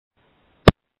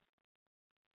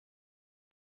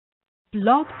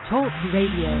Blog Talk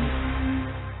Radio.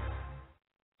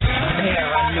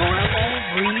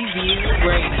 Paranormal Review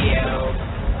Radio.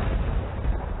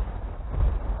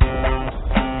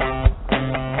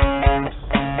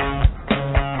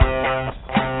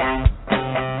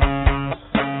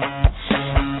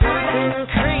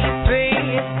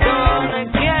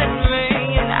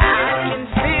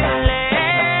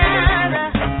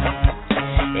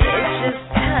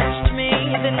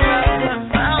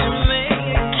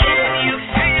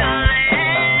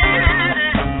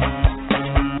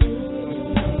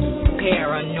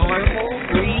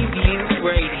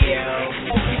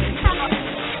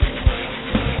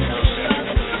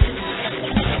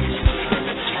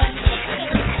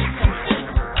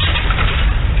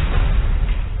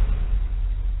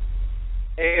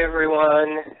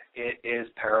 It is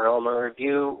Paranormal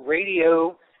Review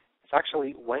Radio. It's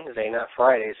actually Wednesday, not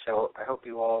Friday, so I hope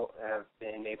you all have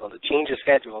been able to change your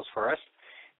schedules for us.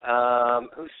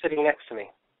 Who's sitting next to me?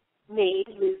 Me,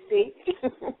 Lucy.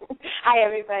 Hi,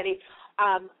 everybody.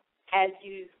 As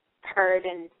you heard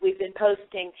and we've been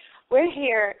posting, we're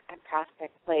here at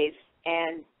Prospect Place,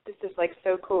 and this is like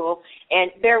so cool.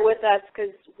 And bear with us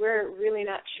because we're really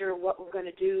not sure what we're going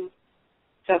to do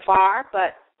so far,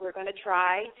 but we're going to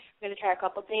try. We're going to try a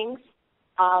couple things.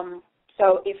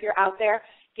 So if you're out there,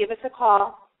 give us a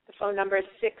call. The phone number is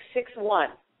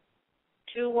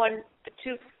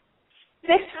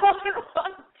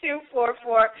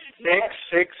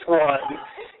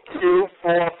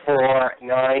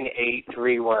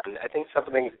I think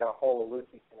something's got a hold of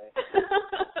Lucy tonight.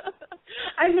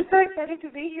 I'm so excited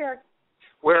to be here.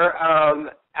 We're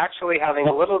actually having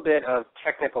a little bit of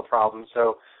technical problems,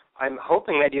 so I'm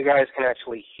hoping that you guys can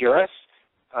actually hear us.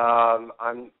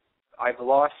 I've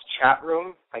lost chat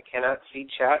room. I cannot see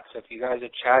chat, so if you guys are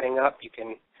chatting up, you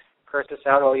can curse us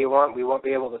out all you want. We won't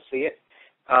be able to see it.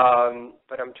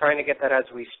 But I'm trying to get that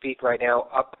as we speak right now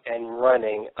up and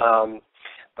running.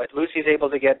 But Lucy's able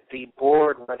to get the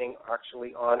board running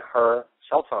actually on her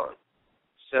cell phone.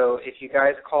 So if you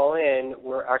guys call in,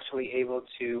 we're actually able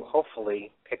to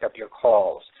hopefully pick up your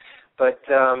calls. But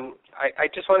I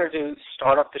just wanted to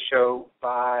start off the show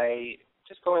by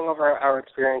just going over our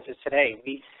experiences today.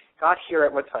 We got here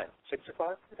at what time? 6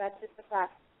 o'clock? About 6 o'clock.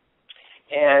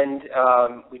 And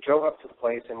we drove up to the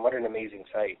place, and what an amazing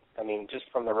sight. I mean, just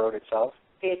from the road itself.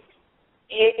 It's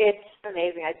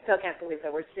amazing. I still can't believe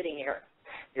that we're sitting here.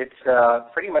 It's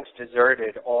pretty much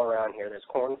deserted all around here. There's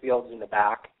cornfields in the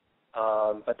back,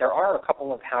 but there are a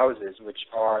couple of houses which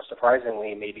are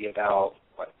surprisingly maybe about,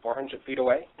 400 feet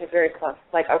away? They're very close,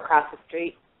 like across the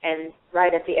street and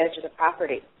right at the edge of the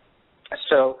property.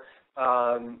 So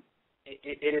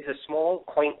it is a small,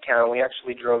 quaint town. We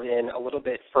actually drove in a little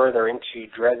bit further into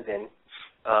Dresden,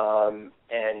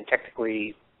 and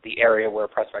technically the area where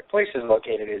Prospect Place is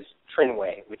located is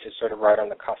Trinway, which is sort of right on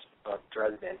the cusp of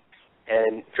Dresden.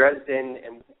 And Dresden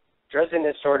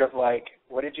is sort of like,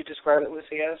 what did you describe it,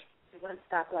 Lucy, as? One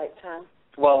stoplight town.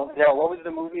 Well, now, what was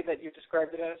the movie that you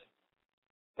described it as?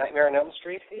 Nightmare on Elm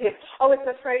Street? Oh, it's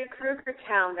a Freddy Krueger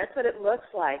town. That's what it looks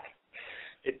like.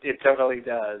 It totally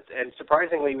does. And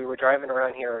surprisingly, we were driving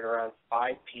around here at around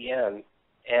 5 p.m.,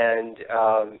 and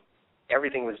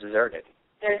everything was deserted.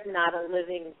 There's not a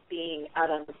living being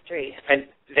out on the street. And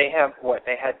they have what?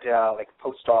 They had, like,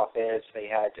 post office. They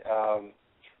had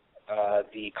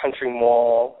the country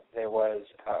mall. There was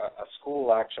a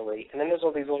school, actually. And then there's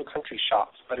all these little country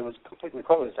shops, but it was completely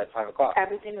closed at 5 o'clock.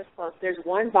 Everything was closed. There's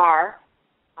one bar,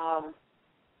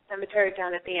 cemetery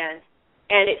down at the end,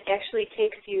 and it actually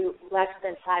takes you less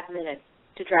than 5 minutes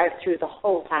to drive through the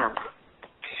whole town.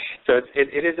 So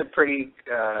it is a pretty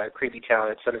creepy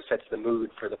town. It sort of sets the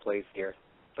mood for the place here.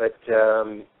 But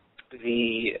the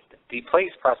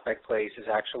place, Prospect Place, is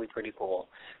actually pretty cool.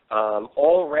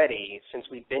 Already, since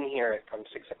we've been here from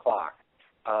 6 o'clock,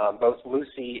 both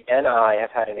Lucy and I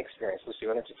have had an experience. Lucy,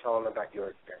 why don't you tell them about your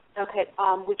experience? Okay.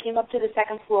 We came up to the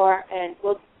second floor, and,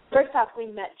 well, first off, we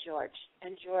met George,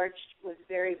 and George was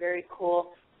very, very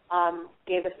cool,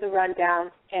 gave us the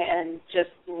rundown, and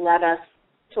just led us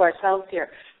to ourselves here.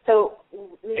 So,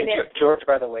 George,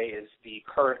 by the way, is the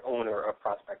current owner of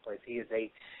Prospect Place. He is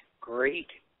a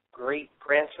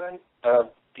great-grandson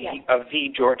of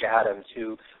the George Adams,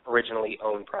 who originally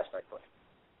owned Prospect Place.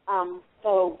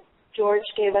 So George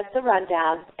gave us the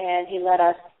rundown, and he let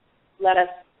us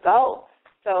go.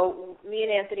 So me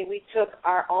and Anthony, we took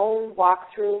our own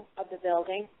walkthrough of the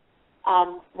building,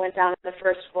 went down to the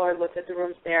first floor, looked at the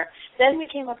rooms there. Then we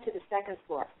came up to the second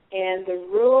floor, and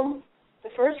the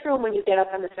first room when you get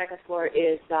up on the second floor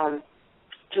is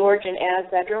George and Anna's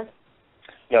bedroom.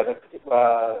 No,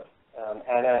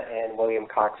 Anna and William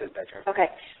Cox's bedroom. Okay.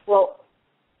 Well,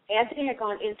 Anthony had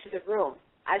gone into the room.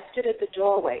 I stood at the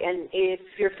doorway, and if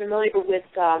you're familiar with,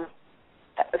 I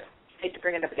hate to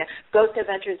bring it up again, Ghost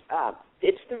Adventures,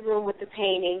 it's the room with the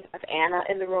painting of Anna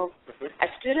in the room. Mm-hmm. I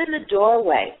stood in the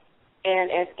doorway,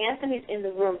 and as Anthony's in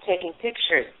the room taking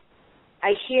pictures,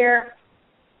 I hear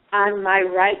on my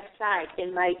right side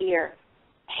in my ear,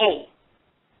 hey.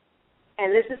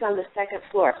 And this is on the second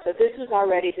floor, so this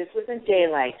was in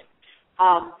daylight.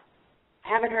 I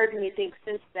haven't heard anything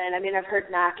since then. I mean, I've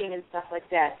heard knocking and stuff like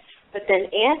that. But then,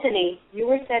 Anthony, you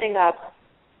were setting up.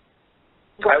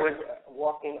 I was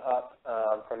walking up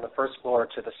from the first floor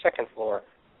to the second floor.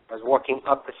 I was walking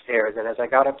up the stairs, and as I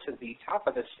got up to the top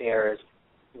of the stairs,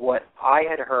 what I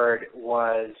had heard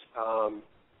was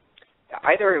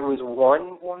either it was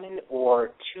one woman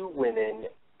or two women.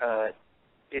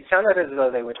 It sounded as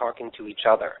though they were talking to each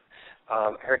other.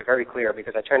 I heard it very clear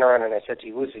because I turned around and I said to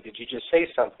you, Lucy, did you just say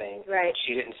something? Right.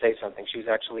 She didn't say something. She was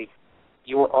actually,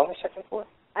 you were on the second floor?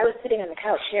 I was sitting on the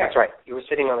couch here. That's right. You were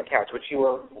sitting on the couch, which you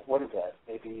were, what is that,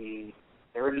 maybe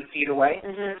 30 feet away?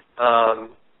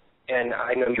 Mm-hmm. And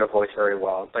I know your voice very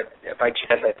well, but by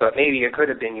chance I thought maybe it could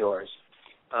have been yours.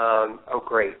 Oh,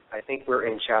 great. I think we're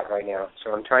in chat right now,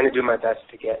 so I'm trying to do my best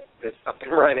to get this up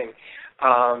and running.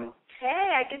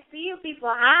 Hey, I can see you people.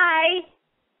 Hi.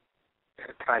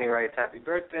 Connie writes, happy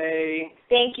birthday.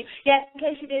 Thank you. Yes, in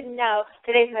case you didn't know,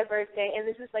 today's my birthday, and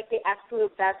this is like the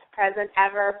absolute best present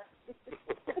ever.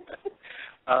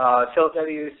 Phil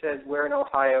W. says, where in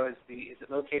Ohio is it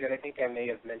located? I think I may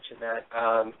have mentioned that.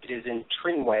 It is in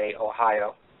Trinway,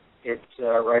 Ohio. It's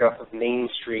right off of Main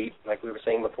Street. Like we were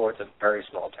saying before, it's a very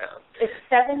small town. It's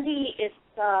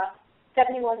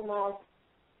 71 miles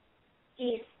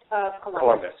east of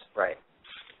Columbus. Right.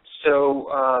 So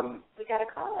we got a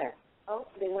caller. Oh,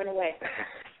 they went away.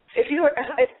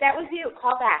 If that was you,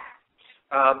 call back.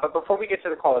 But before we get to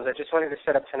the callers, I just wanted to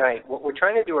set up tonight. What we're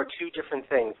trying to do are two different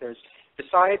things.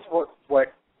 Besides what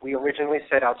we originally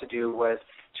set out to do was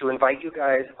to invite you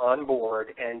guys on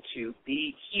board and to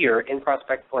be here in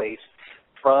Prospect Place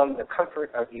from the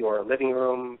comfort of your living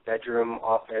room, bedroom,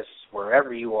 office,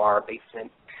 wherever you are,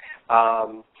 basement,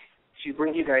 to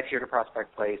bring you guys here to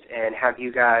Prospect Place and have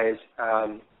you guys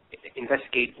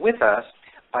investigate with us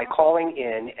by calling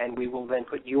in, and we will then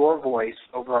put your voice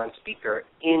over on speaker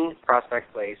in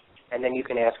Prospect Place, and then you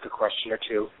can ask a question or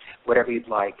two, whatever you'd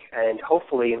like. And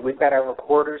hopefully, we've got our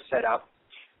recorders set up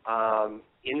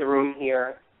in the room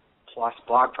here, plus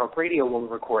Blog Talk Radio will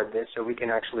record this so we can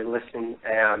actually listen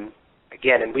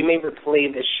again. And we may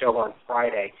replay this show on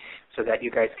Friday so that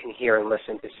you guys can hear and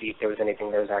listen to see if there was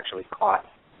anything that was actually caught.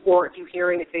 Or if you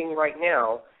hear anything right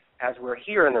now, as we're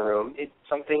here in the room,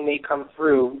 something may come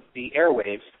through the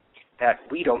airwaves that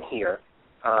we don't hear.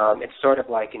 It's sort of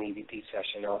like an EVP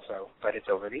session also, but it's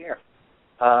over the air.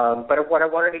 But what I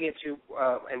wanted to get to,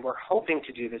 and we're hoping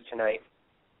to do this tonight,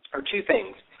 are two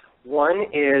things. One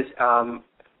is,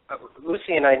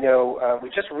 Lucy and I know, we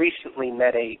just recently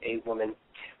met a woman,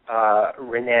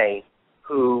 Renee,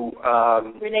 who...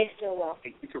 Renee Stillwell.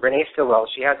 Renee Stillwell.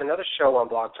 She has another show on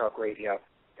Blog Talk Radio.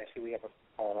 I see we have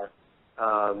a caller.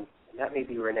 That may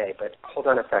be Renee, but hold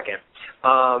on a second.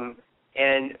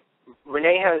 And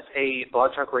Renee has a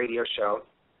Blog Talk Radio show.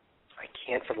 I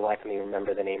can't for the life of me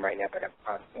remember the name right now, but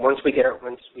once we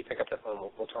pick up the phone,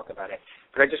 we'll talk about it.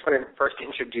 But I just wanted to first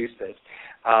introduce this.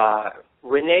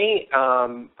 Renee,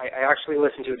 I actually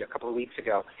listened to it a couple of weeks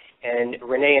ago, and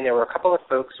Renee, and there were a couple of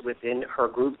folks within her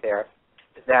group there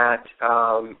that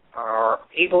are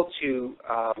able to,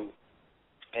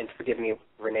 and forgive me,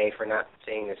 Renee, for not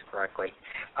saying this correctly,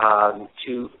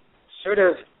 to sort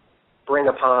of bring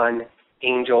upon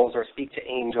angels or speak to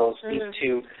angels, speak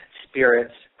to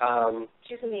spirits.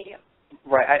 She's a medium.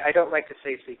 Right. I don't like to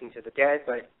say speaking to the dead,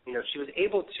 but, she was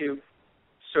able to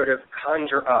sort of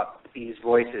conjure up these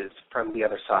voices from the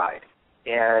other side.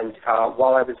 And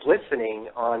while I was listening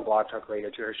on Blog Talk Radio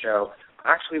to her show,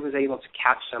 I actually was able to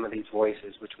catch some of these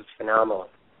voices, which was phenomenal.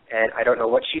 And I don't know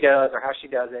what she does or how she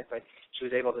does it, but she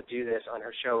was able to do this on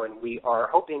her show, and we are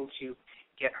hoping to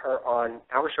get her on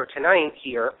our show tonight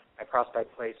here at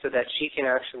Prospect Place so that she can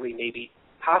actually maybe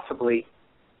possibly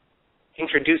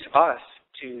introduce us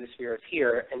to the spirits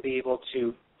here and be able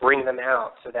to bring them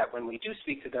out so that when we do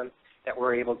speak to them, that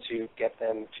we're able to get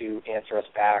them to answer us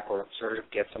back or sort of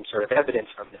get some sort of evidence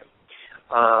from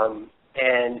them.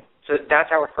 And so that's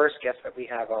our first guest that we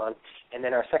have on. And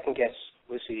then our second guest,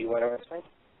 Lucy, you want to explain?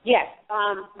 Yes.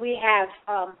 We have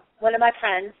one of our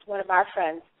friends,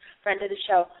 friend of the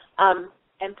show,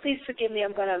 and please forgive me,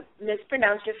 I'm going to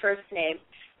mispronounce your first name.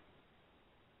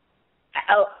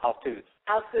 Althut.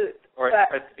 Althut. Or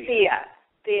Thea.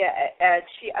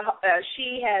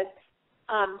 She has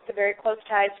It's a very close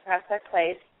ties to Prospect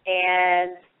Place,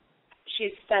 and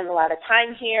she's spent a lot of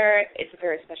time here. It's a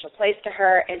very special place to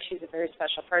her, and she's a very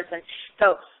special person.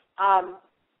 So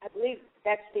I believe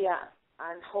that's the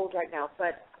on hold right now,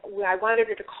 but I wanted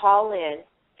her to call in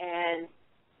and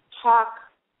talk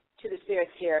to the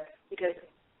spirits here because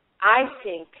I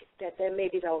think that then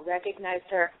maybe they'll recognize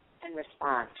her and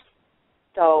respond.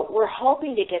 So we're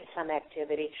hoping to get some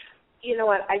activity. You know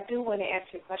what? I do want to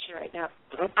ask you a question right now.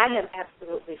 Mm-hmm. I am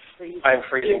absolutely freezing. I'm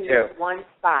freezing in too. This one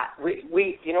spot.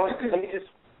 We you know what? Let me just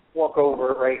walk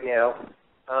over right now.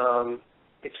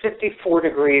 It's 54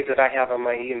 degrees that I have on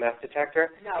my EMF detector.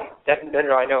 No,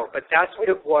 I know. But that's what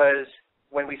it was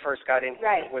when we first got in here.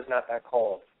 Right. It was not that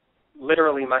cold.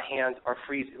 Literally, my hands are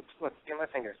freezing. Look, feel my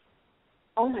fingers.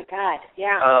 oh my God,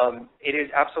 yeah. It is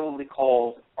absolutely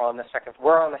cold on the second.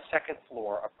 We're on the second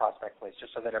floor of Prospect Place,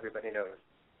 just so that everybody knows.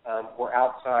 We're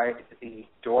outside the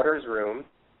daughter's room,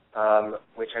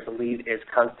 which I believe is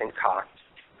Constance Cox,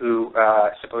 who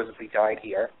supposedly died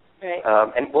here. Right.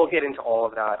 And we'll get into all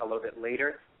of that a little bit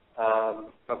later.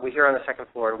 But we're here on the second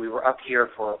floor. We were up here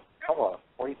for, how long,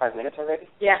 45 minutes already?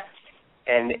 Yeah.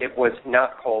 And it was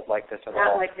not cold like this at all.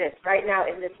 Not like this. Right now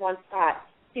in this one spot.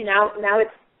 See, now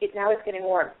it's getting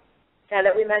warm. Now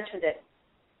that we mentioned it.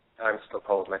 I'm still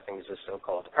cold. My fingers are still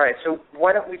cold. All right, so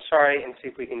why don't we try and see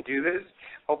if we can do this.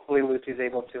 Hopefully Lucy's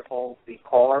able to hold the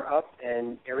caller up.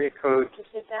 And area code, Just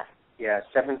hit that. yeah,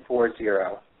 740.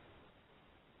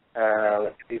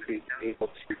 Let's see if we're able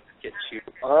to get you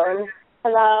on.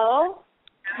 Hello?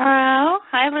 Hello.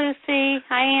 Hi, Lucy.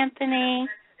 Hi, Anthony.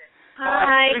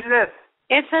 Hi. Who's this?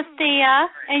 It's Athea,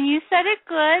 and you said it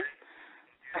good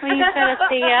when you said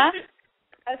Athea.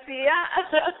 Athea?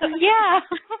 Yeah.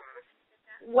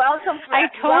 Welcome. I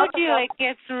told you it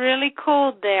gets really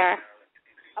cold there.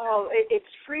 Oh, it's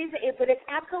freezing, but it's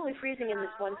absolutely freezing in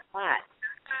this one spot.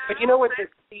 But you know what?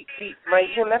 My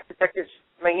EMF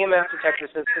detector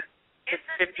says it's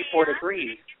 54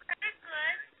 degrees.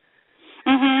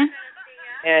 Mhm.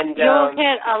 And you'll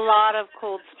hit a lot of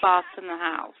cold spots in the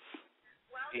house.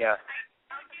 Yeah.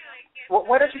 Well,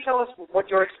 why don't you tell us what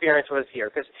your experience was here?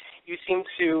 Because you seem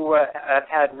to have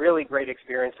had really great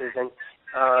experiences, and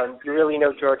you really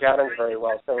know George Adams very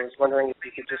well. So I was wondering if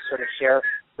you could just sort of share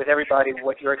with everybody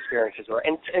what your experiences were,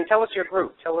 and tell us your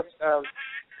group. Tell us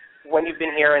when you've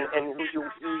been here and who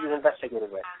you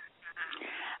investigated with.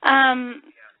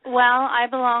 Well, I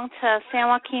belong to San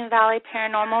Joaquin Valley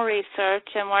Paranormal Research,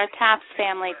 and we're a TAPS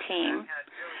family team.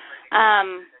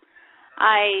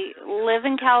 I live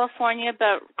in California,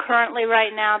 but currently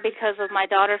right now, because of my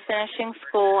daughter finishing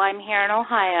school, I'm here in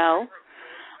Ohio.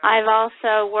 I've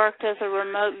also worked as a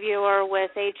remote viewer with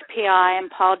HPI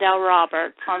and Paul Del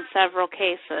Roberts on several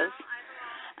cases.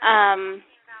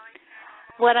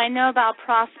 What I know about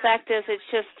Prospect is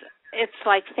it's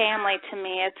like family to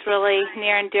me. It's really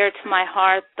near and dear to my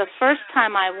heart. The first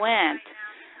time I went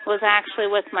was actually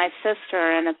with my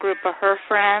sister and a group of her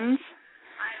friends,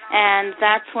 and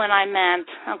that's when I met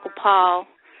Uncle Paul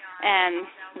and,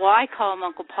 well, I call him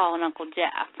Uncle Paul and Uncle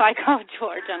Jeff. I call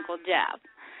George Uncle Jeff.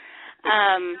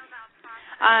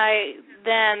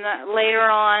 Then later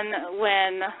on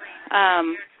when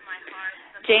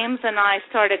James and I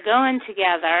started going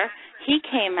together, he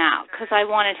came out because I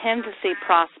wanted him to see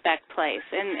Prospect Place,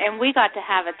 and we got to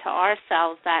have it to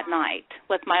ourselves that night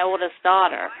with my oldest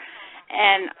daughter.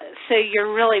 And so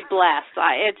you're really blessed.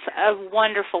 It's a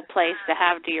wonderful place to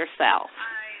have to yourself.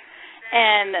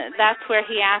 And that's where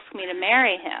he asked me to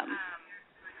marry him.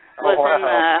 Was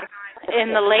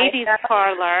in the ladies'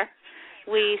 parlor.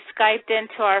 We Skyped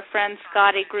into our friend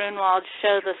Scotty Grunwald's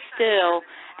show, The Stew,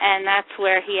 and that's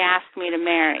where he asked me to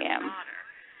marry him.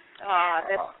 Oh,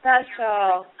 that's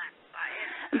special.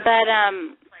 But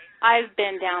I've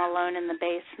been down alone in the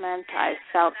basement. I've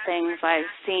felt things. I've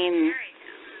seen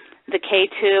the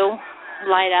K2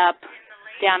 light up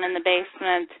down in the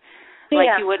basement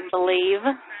like you wouldn't believe.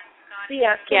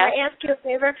 Yeah. Can I ask you a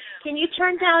favor? Can you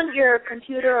turn down your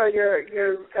computer or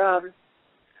your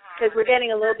because we're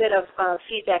getting a little bit of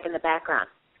feedback in the background.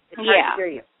 It's hard to hear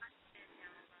you.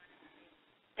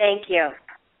 Thank you.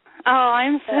 Oh,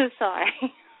 I'm so sorry.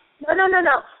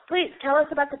 No. Please, tell us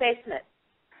about the basement.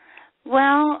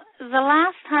 Well, the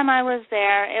last time I was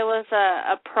there, it was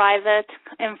a private,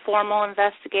 informal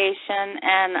investigation,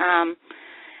 and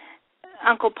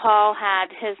Uncle Paul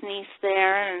had his niece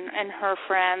there and her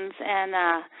friends,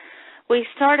 and we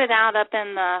started out up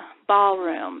in the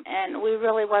ballroom, and we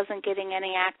really wasn't getting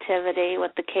any activity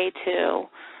with the K2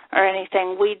 or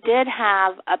anything. We did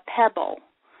have a pebble,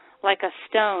 like a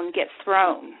stone, get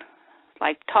thrown,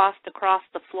 like tossed across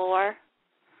the floor.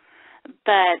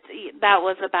 but that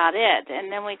was about it.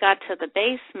 And then we got to the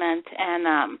basement,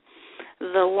 and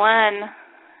the one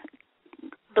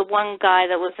guy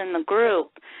that was in the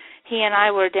group, he and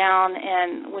I were down,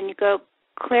 and when you go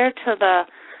clear to the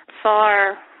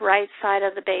far right side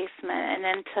of the basement and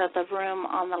into the room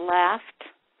on the left,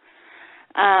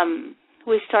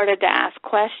 we started to ask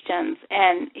questions,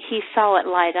 and he saw it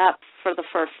light up for the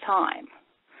first time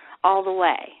all the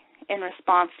way in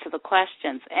response to the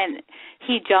questions, and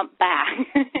he jumped back.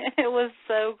 It was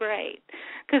so great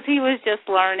because he was just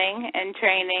learning and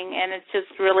training, and it's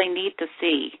just really neat to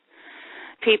see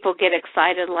people get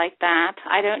excited like that.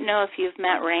 I don't know if you've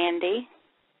met Randy.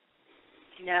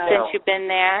 No. Since you've been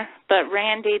there, but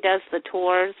Randy does the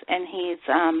tours, and he's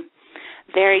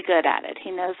very good at it.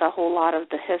 He knows a whole lot of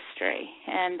the history,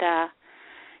 and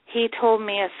he told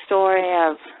me a story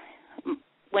of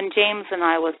when James and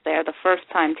I was there the first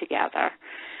time together.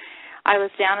 I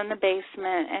was down in the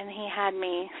basement, and he had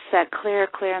me set clear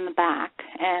in the back,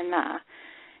 and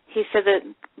he said that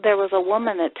there was a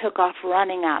woman that took off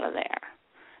running out of there,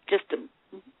 just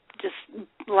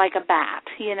like a bat.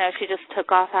 You know, she just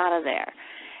took off out of there.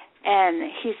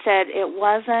 And he said it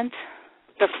wasn't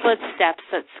the footsteps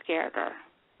that scared her,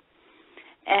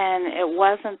 and it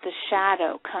wasn't the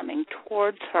shadow coming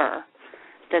towards her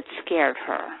that scared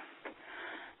her.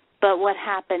 But what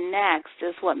happened next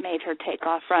is what made her take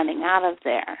off running out of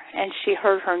there. And she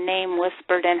heard her name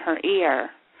whispered in her ear,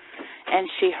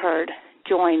 and she heard,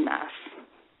 "Join us."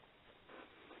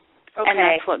 Okay. And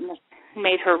that's what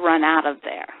made her run out of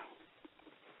there.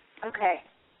 Okay.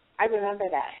 I remember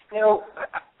that. You know,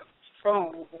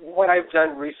 from what I've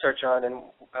done research on and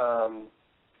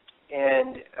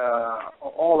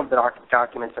all of the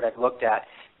documents that I've looked at,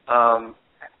 I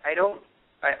don't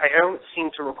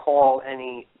seem to recall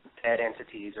any dead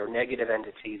entities or negative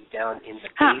entities down in the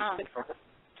basement.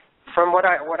 From what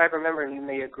I remember, and you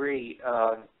may agree,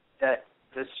 that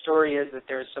the story is that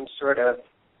there's some sort of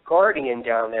guardian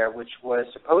down there, which was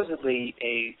supposedly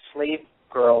a slave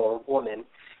girl or woman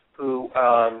who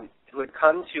had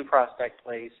come to Prospect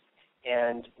Place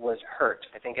and was hurt.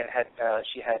 I think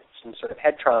she had some sort of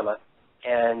head trauma,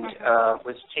 and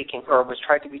was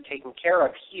tried to be taken care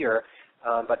of here,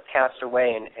 but passed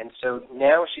away. And so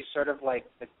now she's sort of like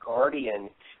the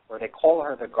guardian, or they call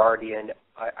her the guardian.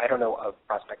 I don't know of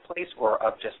Prospect Place or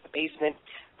of just the basement,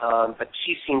 but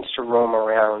she seems to roam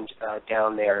around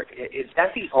down there. Is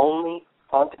that the only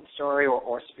haunted story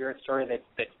or spirit story that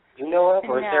you know of,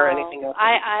 or is there anything else?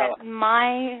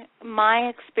 My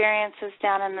experiences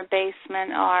down in the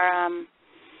basement are,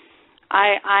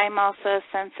 I'm also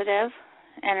sensitive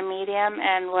and a medium,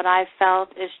 and what I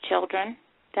felt is children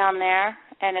down there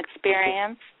and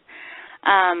experience.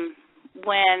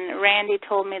 When Randy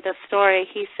told me the story,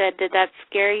 he said, "Did that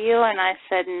scare you?" And I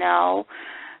said, "No,"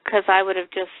 because I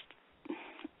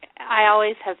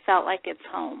always have felt like it's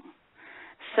home.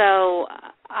 So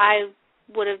I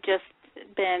would have just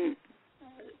been,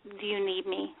 "Do you need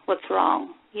me? What's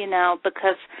wrong?" You know,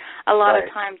 because a lot of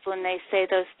times when they say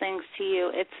those things to you,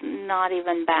 it's not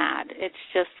even bad. It's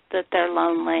just that they're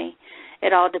lonely.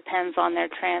 It all depends on their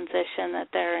transition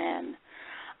that they're in.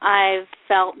 I've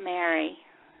felt Mary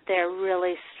there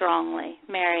really strongly,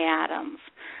 Mary Adams.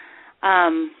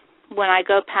 When I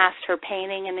go past her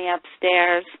painting in the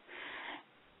upstairs,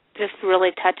 just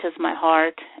really touches my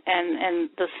heart. And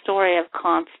the story of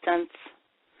Constance,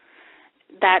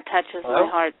 that touches my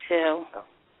heart too.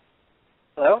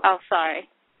 Hello? Oh, sorry.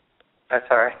 That's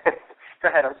all right. Go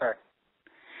ahead, I'm sorry.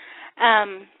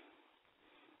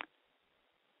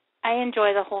 I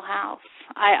enjoy the whole house.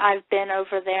 I've been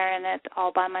over there in it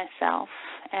all by myself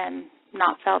and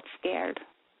not felt scared.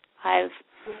 I've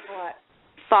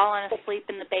fallen asleep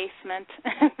in the basement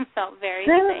and felt very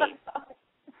safe.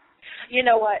 You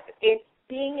know what?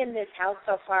 Being in this house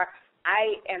so far,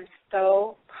 I am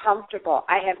so comfortable.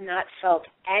 I have not felt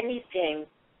anything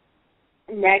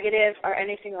negative or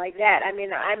anything like that. I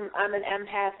mean, I'm an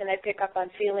empath and I pick up on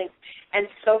feelings, and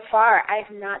so far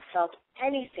I've not felt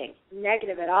anything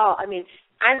negative at all. I mean,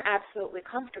 I'm absolutely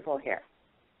comfortable here,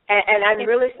 and I'm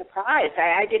really surprised.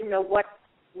 I didn't know what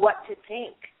to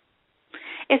think.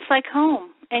 It's like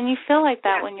home, and you feel like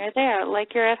that when you're there,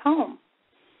 like you're at home.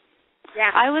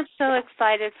 Yeah. I was so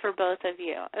excited for both of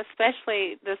you,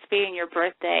 especially this being your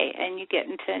birthday and you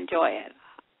getting to enjoy it.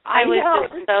 I was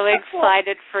just so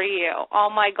excited for you. Oh,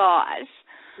 my gosh.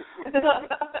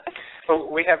 Well,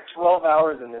 we have 12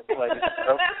 hours in this place,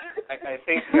 so I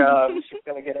think she's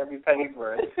going to get every penny's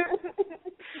worth.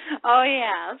 Oh,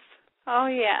 yes.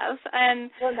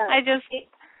 And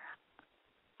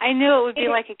I knew it would be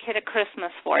like a kid at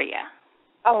Christmas for you.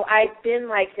 Oh, I've been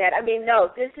like that. I mean, no,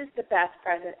 this is the best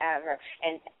present ever.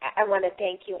 And I want to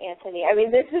thank you, Anthony. I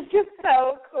mean, this is just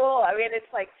so cool. I mean, it's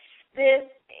like this.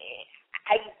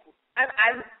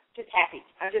 I'm just happy.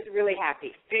 I'm just really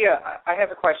happy. Thea, I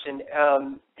have a question.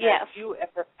 Yes. Have you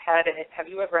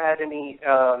ever had any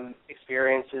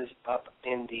experiences up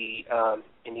in the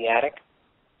attic?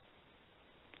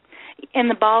 In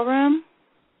the ballroom?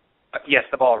 Yes,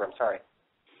 the ballroom. Sorry.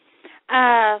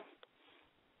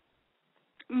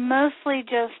 Mostly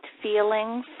just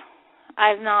feelings.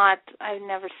 I've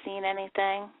never seen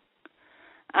anything.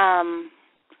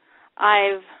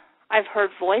 I've heard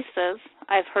voices.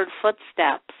 I've heard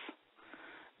footsteps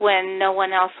when no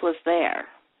one else was there.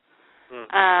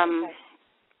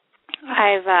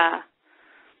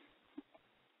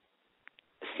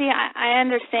 I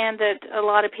understand that a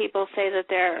lot of people say that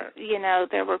there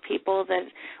were people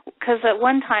that, because at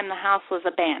one time the house was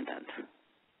abandoned.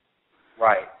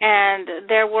 Right. And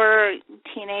there were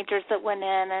teenagers that went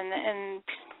in and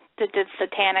did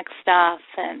satanic stuff,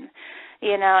 and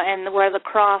and where the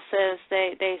cross is,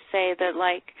 they say that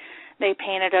like they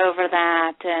painted over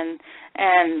that and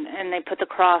they put the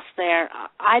cross there.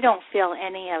 I don't feel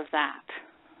any of that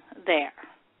there.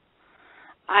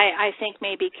 I think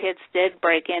maybe kids did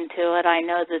break into it. I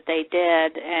know that they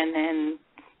did and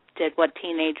did what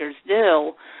teenagers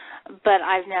do, but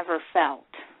I've never felt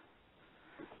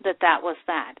that was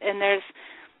that. And there's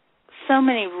so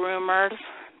many rumors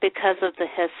because of the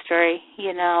history,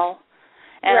 and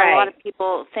right. A lot of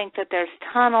people think that there's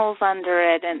tunnels under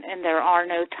it, and there are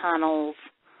no tunnels.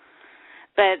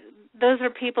 But those are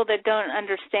people that don't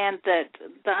understand that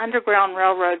the Underground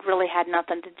Railroad really had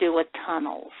nothing to do with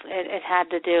tunnels. It had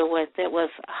to do with, it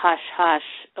was hush-hush,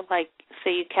 like,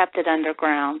 so you kept it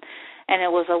underground, and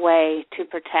it was a way to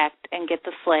protect and get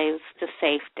the slaves to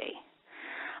safety.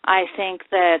 I think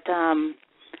that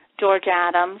George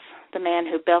Adams, the man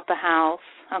who built the house,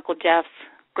 Uncle Jeff's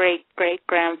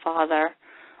great-great-grandfather,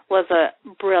 was a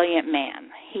brilliant man.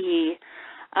 He,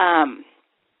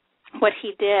 what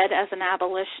he did as an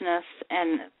abolitionist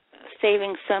and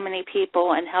saving so many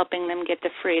people and helping them get to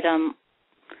freedom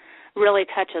really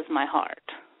touches my heart.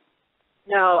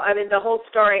 No, I mean, the whole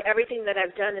story, everything that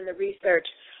I've done in the research,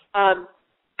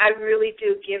 I really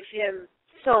do give him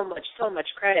so much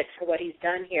credit for what he's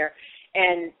done here.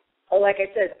 And like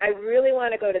I said, I really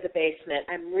want to go to the basement.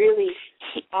 I'm really,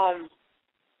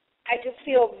 I just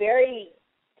feel very,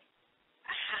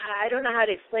 I don't know how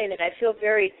to explain it. I feel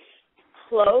very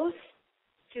close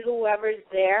to whoever's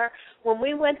there. When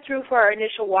we went through for our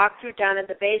initial walkthrough down in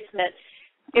the basement,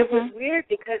 it was weird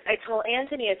because I told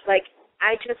Anthony, it's like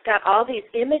I just got all these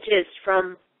images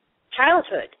from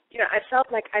childhood. I felt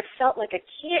like a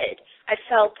kid. I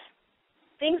felt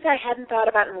things I hadn't thought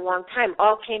about in a long time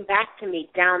all came back to me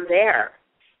down there.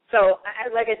 So,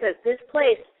 like I said, this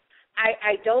place,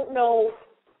 I don't know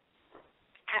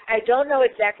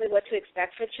exactly what to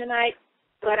expect for tonight,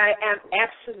 but I am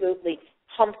absolutely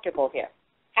comfortable here.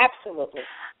 Absolutely.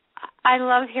 I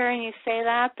love hearing you say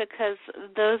that because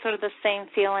those are the same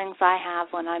feelings I have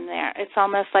when I'm there. It's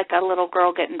almost like a little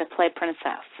girl getting to play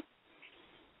princess.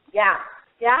 Yeah.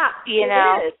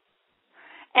 It is.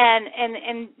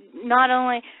 And not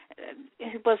only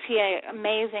was he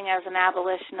amazing as an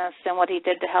abolitionist and what he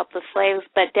did to help the slaves,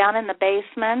 but down in the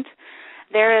basement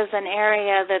there is an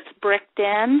area that's bricked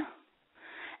in,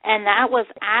 and that was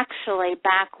actually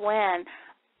back when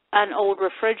an old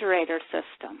refrigerator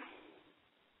system.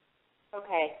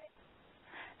 Okay.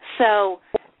 So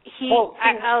a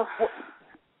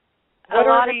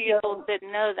lot of people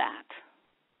didn't know that.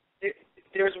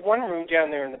 There's one room down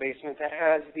there in the basement that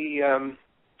has the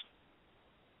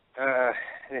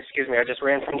excuse me, I just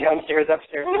ran from downstairs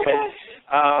upstairs.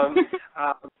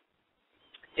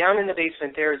 Down in the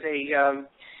basement, there's a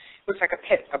looks like a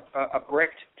pit, a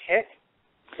bricked pit.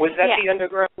 Was that the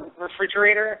underground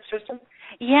refrigerator system?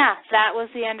 Yeah, that was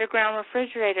the underground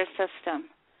refrigerator system.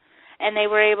 And they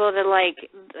were able to,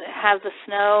 have the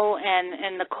snow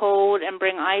and the cold and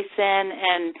bring ice in.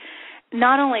 And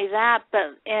not only that,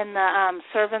 but in the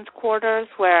servants' quarters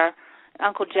where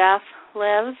Uncle Jeff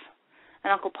lives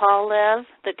and Uncle Paul live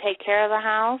that take care of the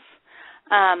house,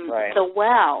 the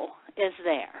well is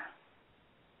there.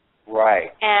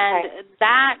 Right. And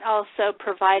that also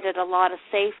provided a lot of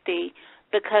safety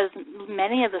because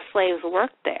many of the slaves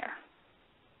worked there.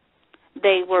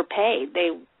 They were paid.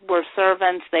 They were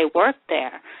servants. They worked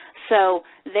there. So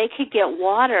they could get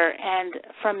water, and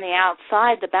from the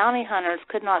outside, the bounty hunters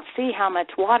could not see how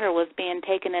much water was being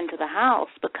taken into the house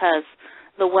because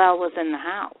the well was in the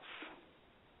house.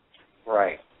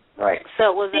 Right. So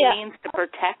it was a means to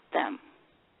protect them.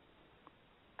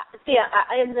 Yeah,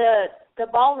 in the the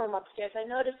ballroom upstairs. I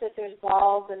noticed that there's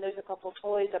balls and there's a couple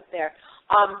toys up there.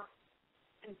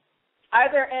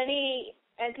 Are there any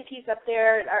entities up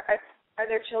there? Are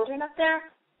there children up there?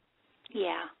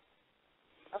 Yeah.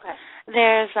 Okay.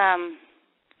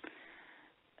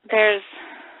 There's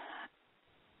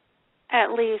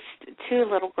at least 2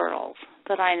 little girls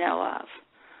that I know of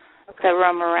that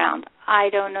roam around. I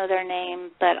don't know their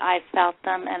name, but I've felt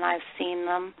them and I've seen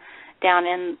them down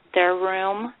in their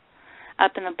room,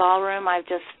 up in the ballroom. I've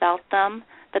just felt them.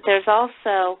 But there's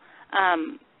also a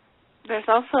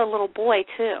little boy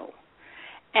too.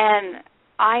 And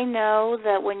I know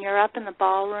that when you're up in the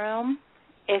ballroom,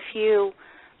 if you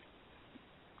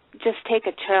just take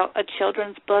a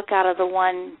children's book out of the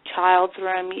one child's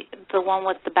room, the one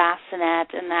with the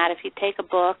bassinet and that, if you take a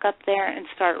book up there and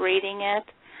start reading it,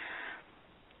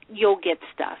 you'll get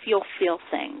stuff. You'll feel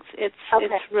things. It's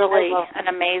really an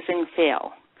amazing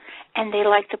feel. And they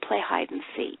like to play hide and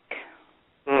seek.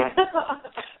 Mm.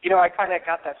 I kind of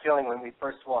got that feeling when we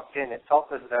first walked in. It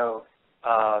felt as though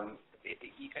I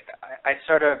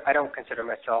don't consider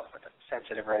myself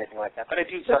sensitive or anything like that, but I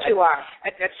do. But you are.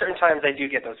 At certain times I do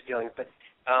get those feelings, but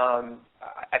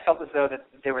I felt as though that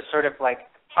they were sort of like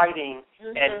hiding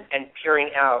and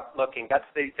peering out, looking. That's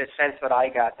the sense that I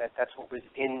got. That's what was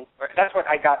in. That's what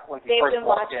I got when we first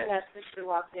walked in. They've been watching us since we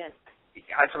walked in.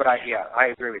 That's what I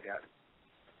agree with that.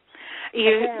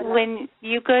 When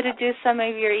you go to do some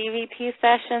of your EVP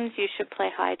sessions, you should play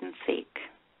hide and seek.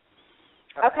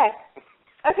 Okay.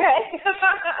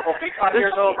 Well, 5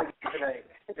 years old today.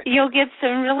 You'll get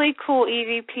some really cool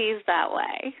EVPs that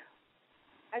way.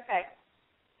 Okay.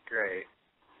 Great.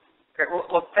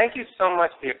 Well, thank you so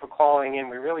much, Thea, for calling in.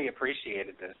 We really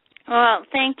appreciated this. Well,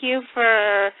 thank you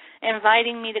for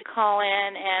inviting me to call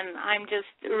in, and I'm just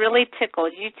really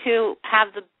tickled. You two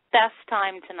have the best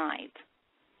time tonight.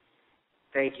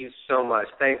 Thank you so much.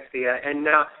 Thanks, Thea. And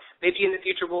maybe in the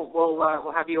future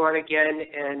we'll have you on again,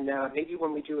 and maybe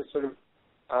when we do a sort of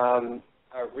a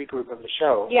regroup of the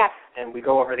show, and we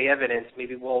go over the evidence,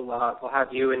 maybe we'll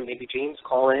have you and maybe James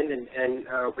call in, and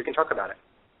we can talk about it.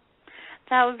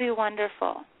 That would be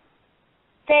wonderful.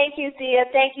 Thank you, Thea.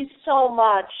 Thank you so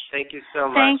much. Thank you so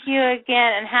much. Thank you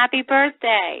again, and happy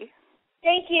birthday.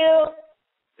 Thank you.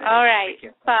 All right. Thank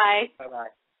you. Bye.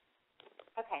 Bye-bye.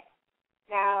 Okay.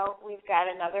 Now we've got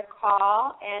another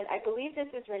call, and I believe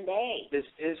this is Renee. This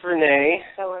is Renee.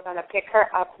 So we're going to pick her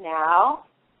up now.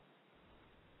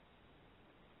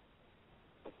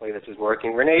 Hopefully this is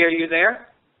working. Renee, are you there?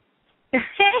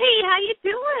 Hey, how you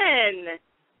doing?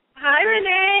 Hi,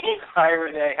 Renee. Hi,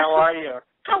 Renee. How are you?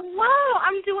 Hello,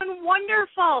 I'm doing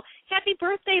wonderful. Happy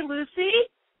birthday, Lucy.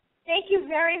 Thank you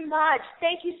very much.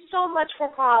 Thank you so much for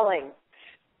calling.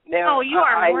 Now, you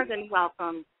are more than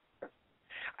welcome.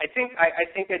 I think I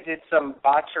did some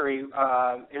botchery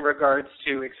in regards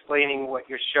to explaining what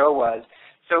your show was.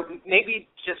 So maybe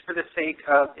just for the sake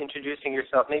of introducing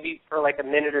yourself, maybe for like a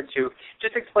minute or two,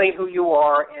 just explain who you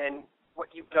are and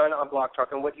what you've done on Blog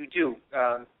Talk and what you do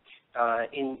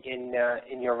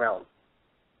in your realm.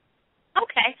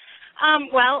 Okay.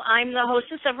 Well, I'm the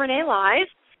hostess of Renee Live,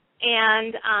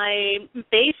 and I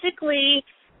basically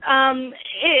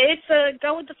it's a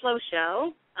go with the flow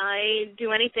show. I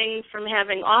do anything from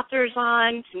having authors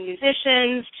on to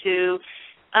musicians to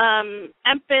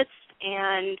empaths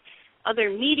and other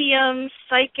mediums,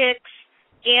 psychics,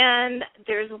 and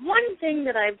there's one thing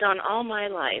that I've done all my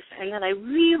life and that I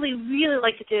really, really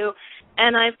like to do,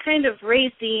 and I've kind of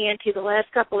raised the ante the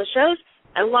last couple of shows.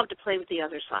 I love to play with the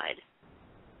other side.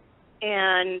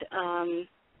 And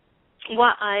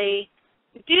what I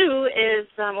do is,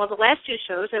 the last 2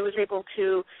 shows I was able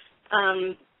to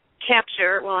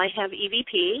capture, I have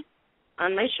EVP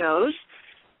on my shows,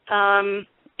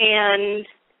 and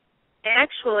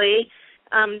actually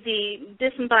the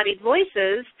disembodied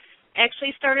voices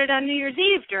actually started on New Year's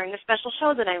Eve during a special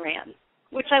show that I ran,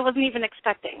 which I wasn't even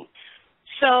expecting.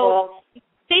 So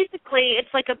basically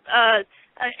it's like an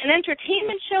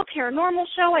entertainment show, paranormal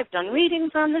show. I've done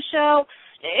readings on the show.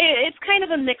 It's kind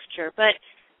of a mixture, but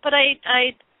I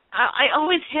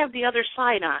always have the other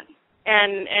side on.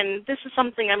 And this is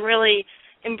something I'm really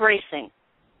embracing.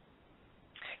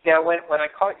 Now, when I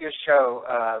caught your show,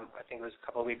 I think it was a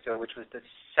couple of weeks ago, which was the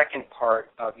second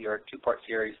part of your 2-part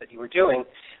series that you were doing,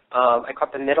 I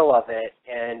caught the middle of it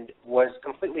and was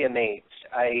completely amazed.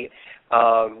 I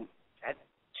had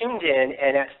tuned in,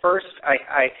 and at first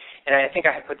I think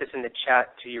I had put this in the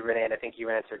chat to you, Renee, and I think you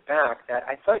answered back, that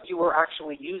I thought you were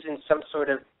actually using some sort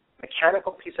of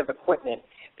mechanical piece of equipment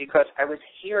because I was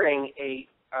hearing it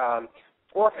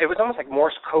was almost like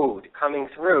Morse code coming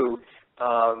through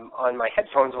on my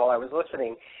headphones while I was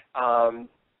listening,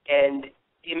 and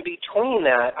in between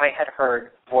that, I had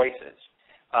heard voices.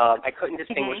 I couldn't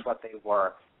distinguish what they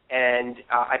were. And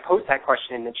I posed that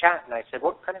question in the chat, and I said,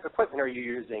 what kind of equipment are you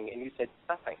using? And you said,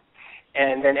 nothing.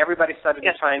 And then everybody started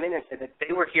to chime in and said that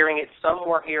they were hearing it, some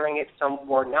were hearing it, some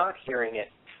were not hearing it,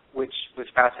 which was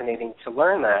fascinating to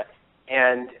learn that.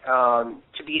 And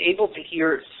to be able to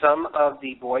hear some of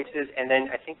the voices, and then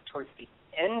I think towards the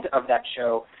end of that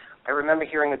show, I remember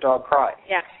hearing a dog cry.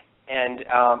 Yeah. And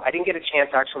I didn't get a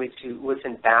chance actually to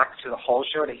listen back to the whole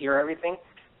show to hear everything.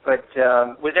 But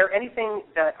was there anything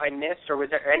that I missed, or was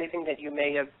there anything that you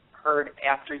may have heard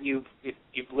after you've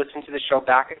listened to the show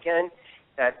back again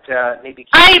that maybe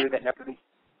came through that never?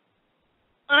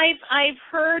 I've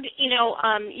heard,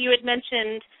 you had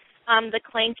mentioned the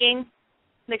clanking,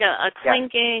 like a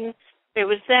clanking. Yeah. There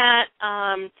was that.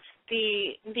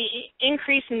 The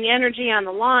increase in the energy on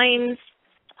the lines.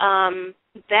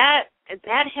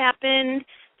 That happened.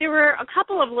 There were a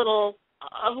couple of little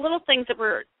things that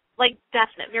were like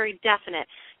definite, very definite.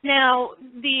 Now,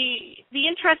 the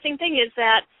interesting thing is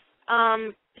that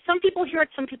some people hear it,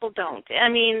 some people don't. I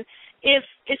mean, if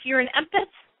you're an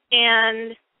empath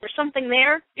and there's something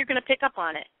there, you're going to pick up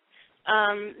on it.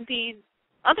 The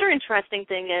other interesting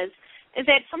thing is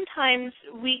that sometimes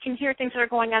we can hear things that are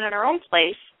going on in our own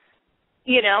place,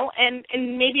 and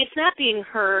maybe it's not being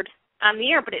heard on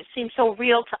the air, but it seems so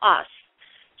real to us.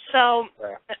 So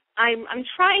I'm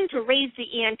trying to raise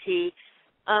the ante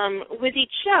with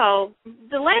each show.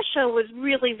 The last show was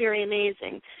really very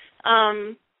amazing.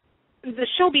 The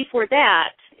show before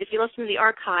that, if you listen to the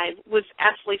archive, was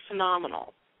absolutely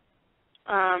phenomenal.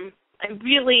 I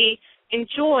really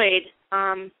enjoyed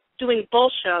doing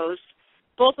both shows.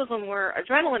 Both of them were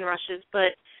adrenaline rushes,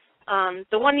 but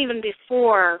the one even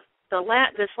before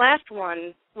this last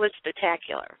one was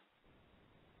spectacular.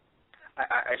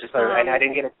 I just thought, and I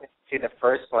didn't get to see the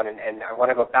first one, and I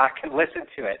want to go back and listen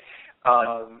to it.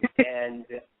 And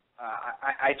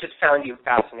I just found you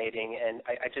fascinating, and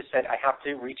I just said I have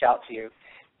to reach out to you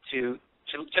to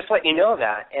just let you know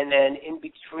that. And then in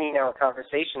between our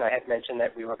conversation, I had mentioned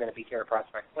that we were going to be here at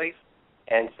Prospect Place,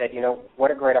 and said,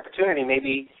 what a great opportunity.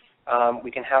 Maybe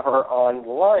we can have her on the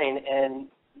line, and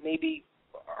maybe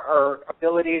her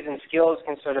abilities and skills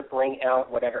can sort of bring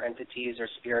out whatever entities or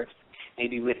spirits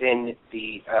maybe within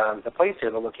the place here,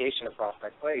 the location of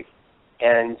Prospect Place.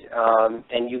 And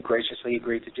you graciously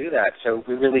agreed to do that, so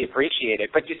we really appreciate it.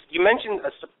 But you mentioned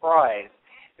a surprise.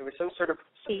 There was some sort of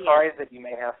surprise that you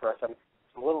may have for us. I'm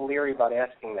a little leery about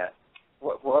asking that.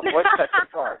 What's that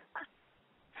surprise?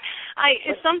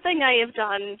 It's something I have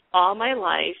done all my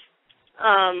life.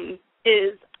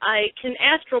 Is I can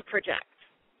astral project.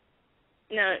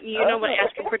 Now, you know what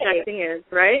astral projecting is,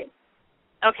 right?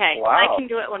 Okay. Wow. I can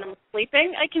do it when I'm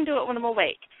sleeping. I can do it when I'm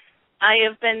awake. I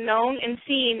have been known and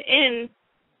seen in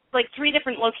like 3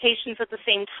 different locations at the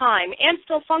same time and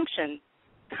still function.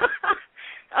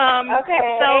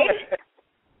 Okay. So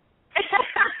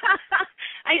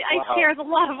I share a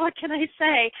lot of what can I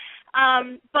say.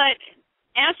 But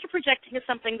astral projecting is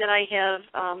something that I have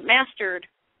mastered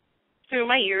through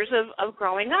my years of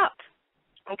growing up.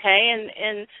 Okay,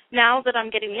 and now that I'm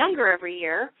getting younger every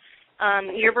year,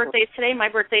 your birthday's today, my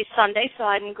birthday's Sunday, so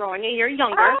I'm growing a year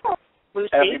younger. Oh. Lucy.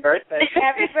 Happy birthday.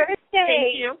 Happy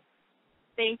birthday.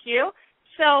 Thank you.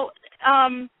 So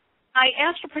I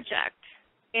astral project,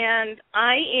 and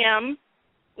I am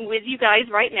with you guys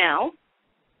right now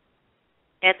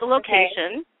at the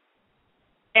location,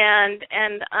 and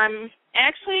I'm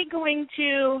actually going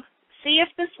to see if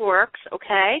this works,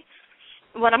 okay?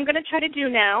 What I'm going to try to do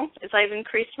now is I've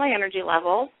increased my energy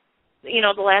level,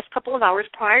 the last couple of hours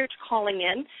prior to calling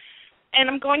in, and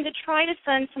I'm going to try to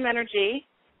send some energy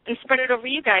and spread it over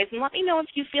you guys, and let me know if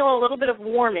you feel a little bit of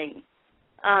warming.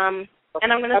 And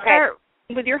I'm going to start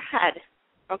with your head,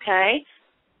 okay?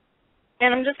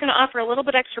 And I'm just going to offer a little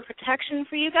bit extra protection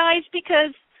for you guys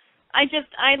because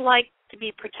I like to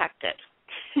be protected.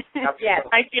 Yes.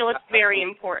 I feel it's very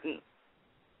important.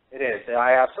 It is.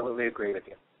 I absolutely agree with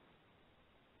you.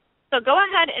 So go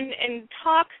ahead and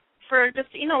talk for just,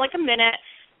 like a minute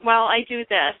while I do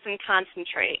this and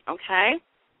concentrate, okay?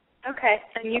 Okay.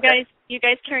 And you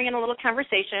guys carry in a little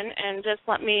conversation and just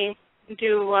let me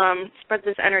do spread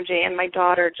this energy. And my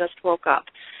daughter just woke up,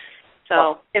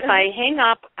 so if I hang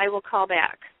up, I will call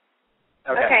back.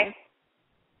 Okay.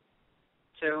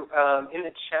 So in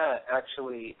the chat,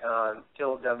 actually,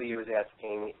 Phil W. was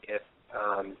asking if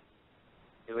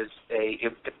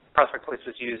if the Prospect Place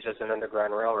was used as an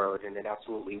underground railroad, and it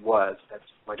absolutely was. That's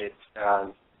what it's.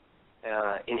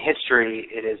 In history,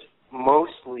 it is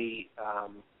mostly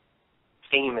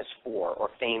famous for, or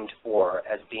famed for,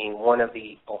 as being one of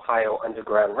the Ohio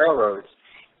Underground Railroads.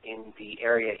 in the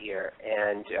area here.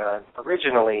 And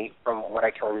originally, from what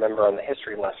I can remember on the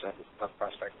history lesson of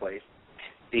Prospect Place,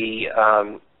 the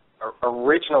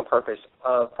original purpose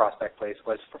of Prospect Place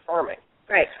was for farming.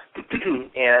 Right.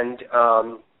 And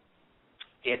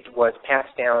it was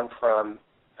passed down from,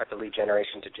 I believe,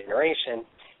 generation to generation.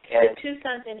 And the two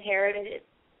sons inherited it,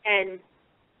 and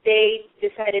they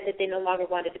decided that they no longer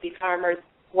wanted to be farmers.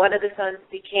 One of the sons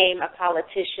became a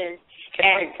politician.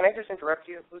 Can I just interrupt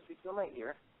you, Lucy? Feel my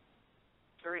ear?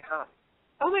 It's very hot.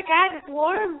 Oh my God, it's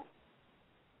warm.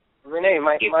 Renee,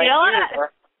 my You my feel ears it?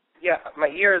 are my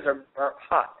ears are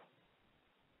hot.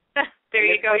 There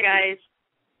you go, guys.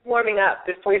 Warming up.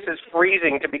 This place is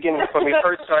freezing to begin with when we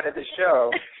first started the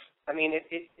show. I mean,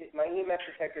 my EMF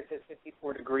detector says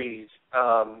 54 degrees,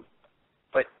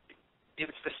 but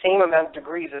it's the same amount of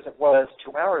degrees as it was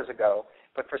 2 hours ago.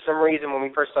 But for some reason, when we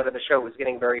first started the show, it was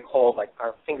getting very cold. Like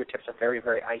our fingertips are very,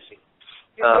 very icy.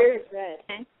 Your ear is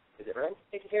red. Is it red?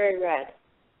 It's very red.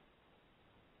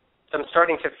 So I'm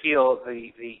starting to feel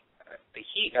the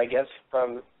heat, I guess,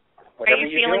 from whatever Are you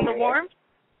you're feeling doing. the warmth?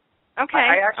 Okay.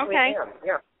 I actually okay. am.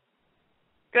 Yeah.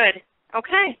 Good.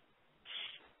 Okay.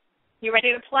 You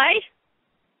ready to play?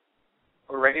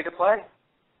 We're ready to play.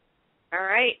 All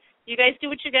right. You guys do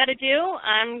what you got to do.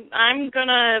 I'm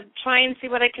gonna try and see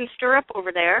what I can stir up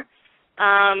over there.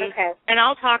 Okay. And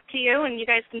I'll talk to you, and you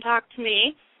guys can talk to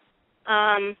me.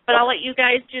 But I'll let you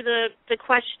guys do the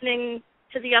questioning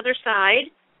to the other side.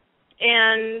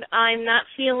 And I'm not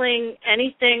feeling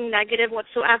anything negative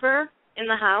whatsoever in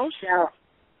the house. No,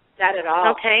 not at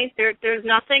all. Okay. There's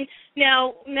nothing.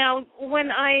 Now,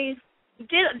 when I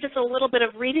did just a little bit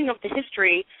of reading of the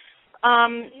history,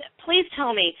 please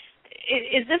tell me,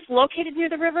 is this located near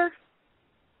the river?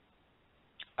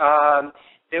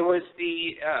 There was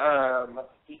the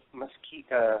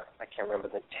Mesquite. I can't remember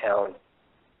the town.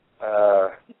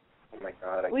 Oh my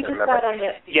God, I We can't just remember. got on the.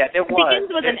 Yeah, there It was.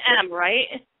 begins with an M,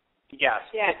 right? Yes.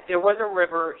 Yes. There was a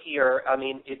river here. I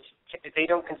mean, they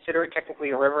don't consider it technically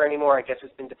a river anymore. I guess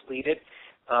it's been depleted.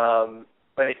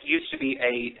 But it used to be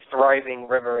a thriving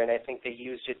river, and I think they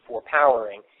used it for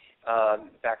powering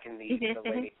back in the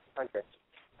late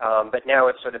 1800s. But now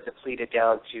it's sort of depleted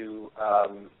down to,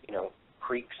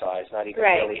 creek size, not even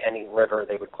really any river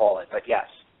they would call it. But yes.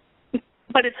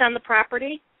 But it's on the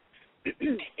property?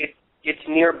 It's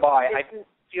nearby. I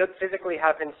physically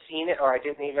haven't seen it, or I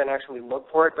didn't even actually look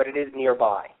for it, but it is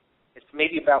nearby. It's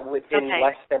maybe about within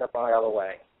less than a mile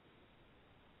away.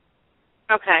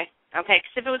 Okay.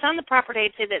 Because if it was on the property,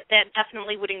 I'd say that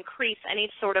definitely would increase any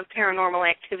sort of paranormal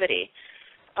activity.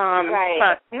 Right.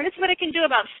 But I'm going to see what I can do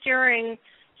about stirring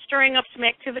up some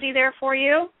activity there for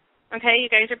you. Okay, you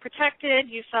guys are protected.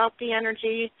 You felt the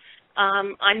energy.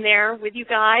 I'm there with you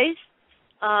guys.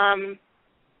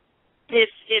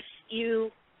 If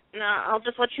you, I'll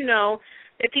just let you know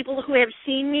that people who have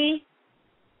seen me,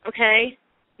 okay,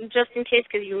 just in case,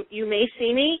 because you may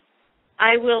see me,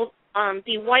 I will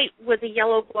be white with a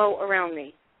yellow glow around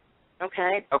me.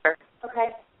 Okay. Okay.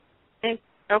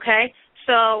 Okay.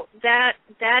 So that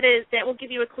will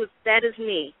give you a clue. That is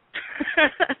me.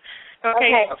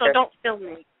 Okay. So don't film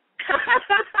me.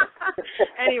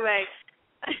 Anyway.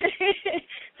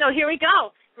 So here we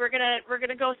go. We're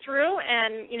gonna go through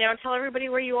and tell everybody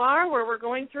where you are, where we're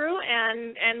going through,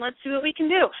 and let's see what we can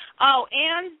do. Oh,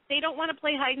 and they don't want to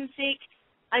play hide and seek.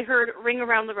 I heard Ring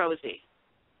Around the Rosie.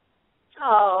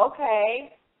 Oh,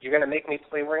 okay. You're gonna make me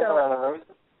play Ring Around the Rosie?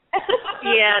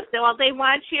 Yeah. Well, they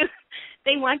want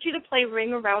you to play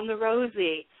Ring Around the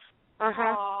Rosie.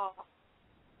 Oh.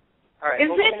 All right.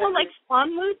 Isn't it like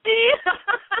fun,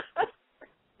 Lucy?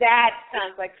 That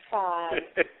sounds like fun.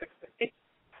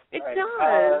 It right.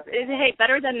 does. Hey,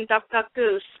 better than Duck, Duck,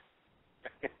 Goose.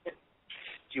 Do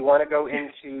you want to go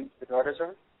into the daughter's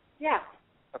room? Yeah.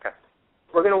 Okay.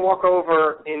 We're going to walk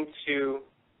over into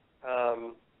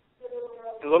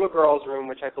the little girl's room,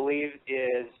 which I believe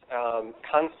is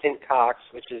Constance Cox,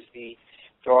 which is the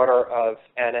daughter of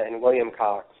Anna and William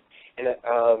Cox. And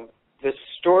the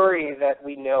story that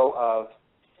we know of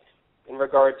in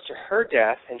regards to her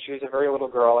death, and she was a very little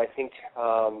girl, I think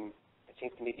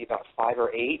maybe about 5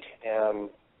 or 8.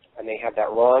 I may have that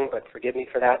wrong, but forgive me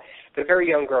for that. But a very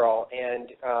young girl,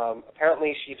 and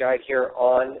apparently she died here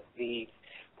on the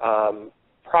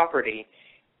property.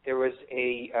 There was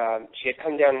she had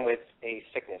come down with a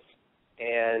sickness,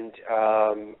 and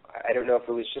I don't know if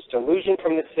it was just delusion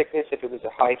from the sickness, if it was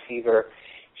a high fever.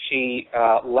 She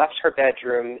left her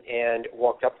bedroom and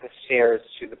walked up the stairs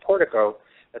to the portico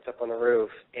that's up on the roof,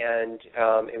 and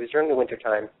it was during the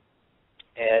wintertime,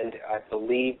 and I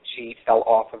believe she fell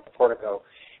off of the portico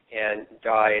and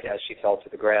died as she fell to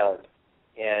the ground.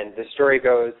 And the story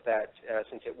goes that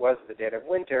since it was the dead of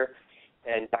winter,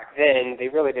 and back then they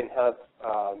really didn't have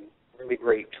really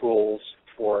great tools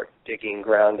for digging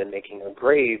ground and making a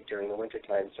grave during the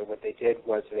wintertime. So what they did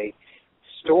was they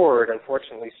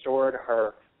unfortunately stored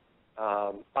her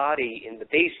body in the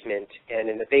basement. And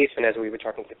in the basement, as we were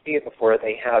talking to Thea before,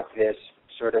 they have this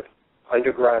sort of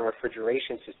underground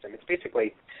refrigeration system. It's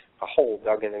basically a hole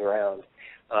dug in the ground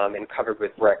and covered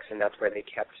with bricks, and that's where they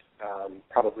kept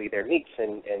probably their meats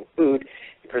and food,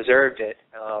 and preserved it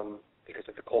because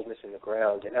of the coldness in the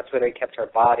ground. And that's where they kept her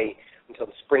body until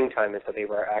the springtime, and so they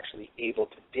were actually able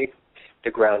to dig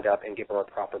the ground up and give her a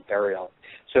proper burial.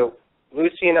 So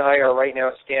Lucy and I are right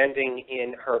now standing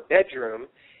in her bedroom,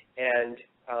 and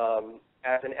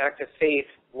as an act of faith,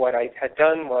 what I had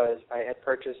done was I had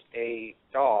purchased a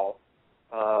doll.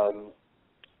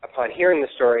 Upon hearing the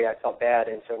story, I felt bad,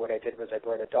 and so what I did was I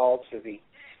brought a doll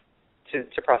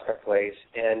to Prospect Place,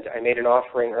 and I made an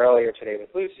offering earlier today with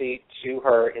Lucy to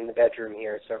her in the bedroom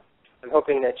here. So I'm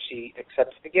hoping that she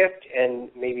accepts the gift, and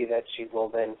maybe that she will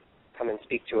then come and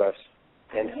speak to us.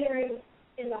 And I'm hearing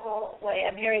in the hallway,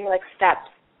 I'm hearing like steps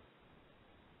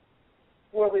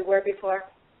where we were before.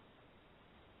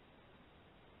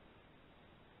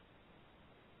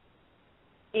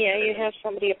 Yeah, you have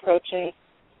somebody approaching.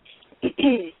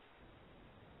 Is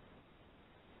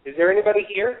there anybody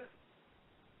here?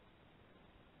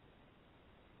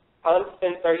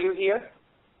 Constance, are you here?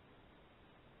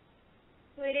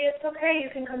 Sweetie, it's okay. You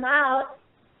can come out.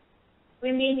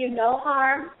 We mean you no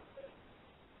harm.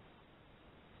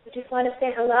 We just want to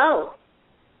say hello.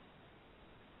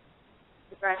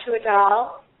 We brought you a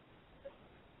doll.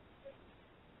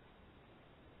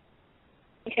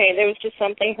 Okay, there was just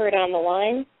something heard on the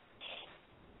line.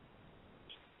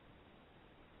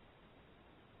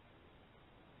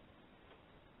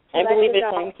 I believe it's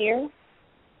on here.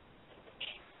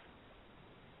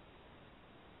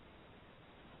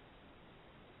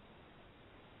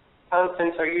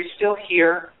 Constance, are you still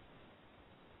here?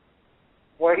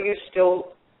 Why do you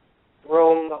still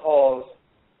roam the halls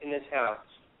in this house?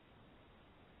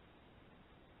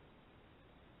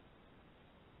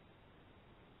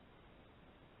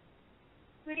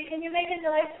 Sweetie, can you make a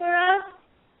noise for us?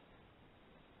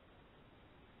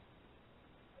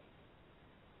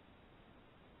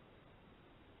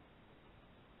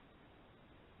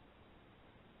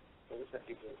 What does that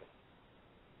do?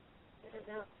 I don't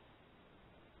know.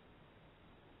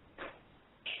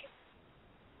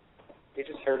 They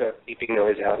just heard a beeping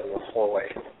noise out in the hallway.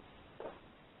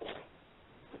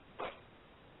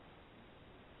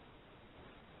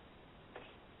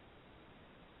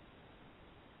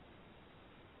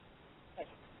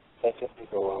 That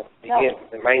didn't go off. No.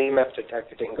 My EMF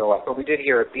detector didn't go off, but we did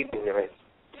hear a beeping noise.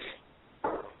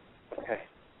 Okay.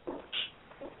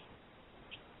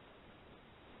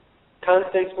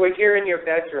 Constance, we're here in your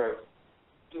bedroom.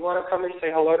 Do you want to come and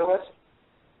say hello to us?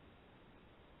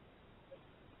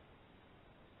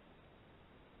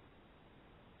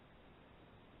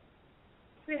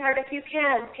 Sweetheart, if you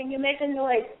can you make a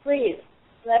noise, please?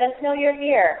 Let us know you're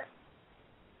here.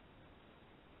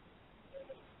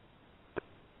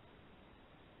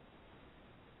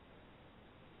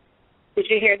 Did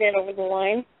you hear that over the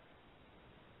line?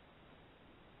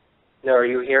 No, are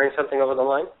you hearing something over the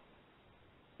line?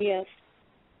 Yes.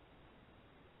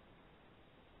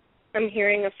 I'm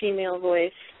hearing a female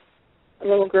voice, a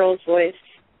little girl's voice.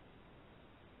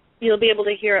 You'll be able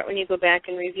to hear it when you go back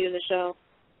and review the show.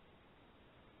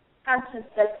 Constance,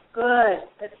 that's good.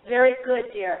 That's very good,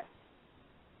 dear.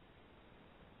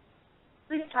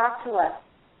 Please talk to us.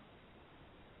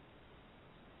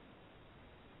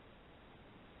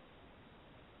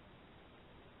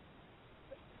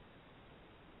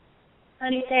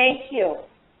 Honey, thank you.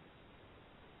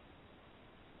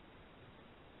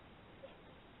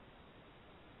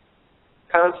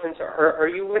 Constance, are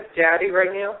you with Daddy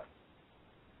right now?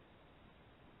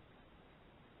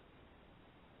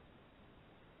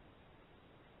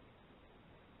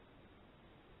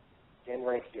 Stand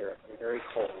right here. I'm very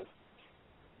cold.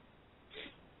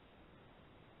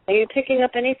 Are you picking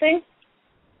up anything?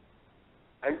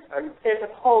 There's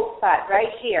a cold spot right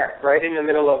here. Right in the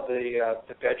middle of the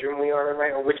bedroom we are in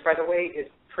right now, which, by the way, is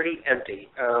pretty empty.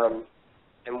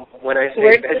 And when I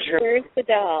say bedroom... Where's the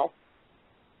doll?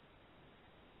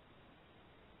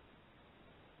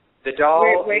 The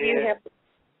doll Where do you have...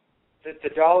 The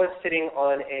doll is sitting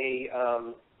on a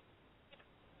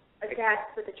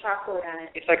desk with a chalkboard on it.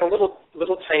 It's like a little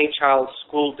tiny child's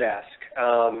school desk,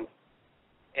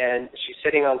 and she's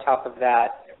sitting on top of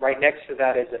that. Right next to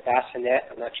that is a bassinet.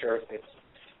 I'm not sure if it's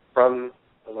from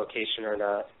the location or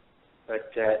not,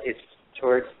 but it's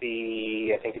towards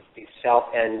I think it's the south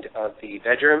end of the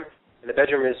bedroom. And the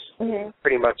bedroom is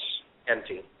pretty much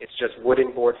empty. It's just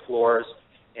wooden board floors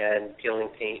and peeling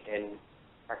paint and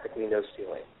practically no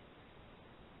ceiling.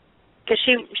 Because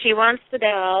she wants the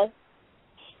doll.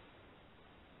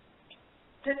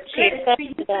 She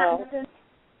accepts the doll.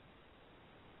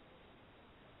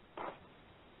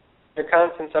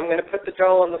 Constance, I'm going to put the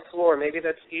doll on the floor. Maybe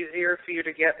that's easier for you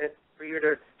to get it, for you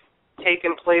to take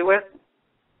and play with.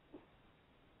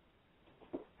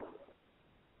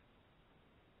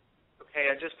 Okay,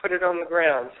 I just put it on the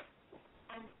ground.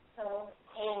 I'm so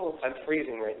cold. I'm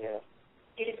freezing right now.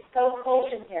 It is so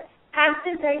cold in here.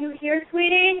 Constance, are you here,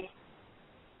 sweetie?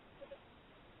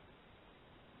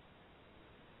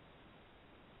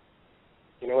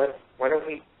 You know what? Why don't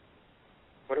we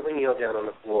kneel down on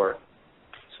the floor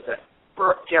so that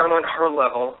we're down on her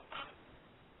level.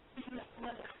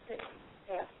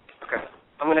 Okay.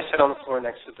 I'm going to sit on the floor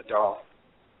next to the doll.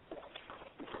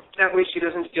 That way she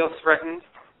doesn't feel threatened.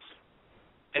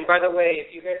 And by the way,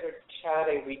 if you guys are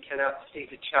chatting, we cannot see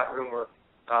the chat room.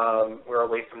 We're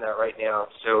away from that right now.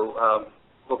 So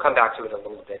we'll come back to it a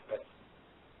little bit. But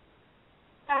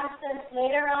Constance,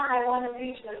 later on I want to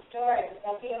read you a story. Would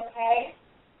that be okay?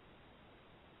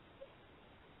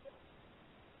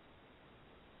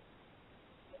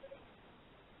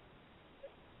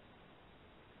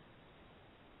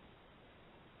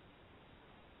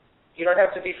 you don't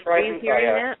have to be frightened by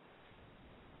that?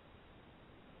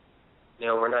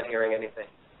 No, we're not hearing anything.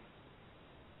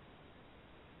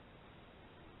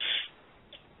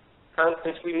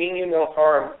 Constance, we mean you no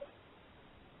harm.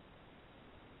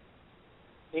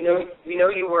 We know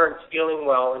you weren't feeling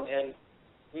well, and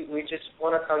we just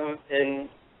want to come and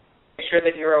make sure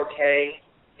that you're okay,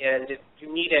 and if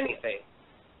you need anything,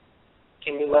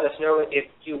 can you let us know if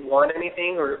you want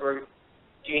anything, or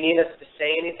do you need us to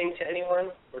say anything to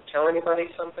anyone or tell anybody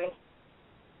something?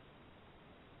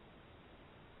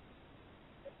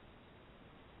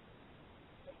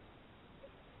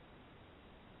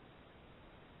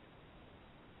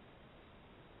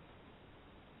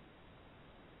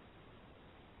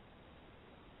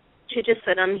 She just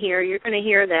said, I'm here. You're going to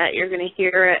hear that. You're going to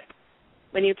hear it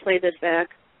when you play this back.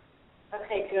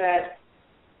 Okay, good.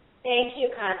 Thank you,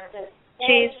 Constance.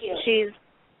 Thank you. She's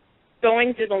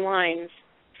going through the lines.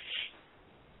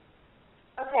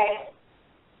 Okay.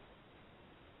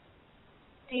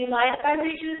 Do you mind if I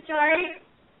read you the story?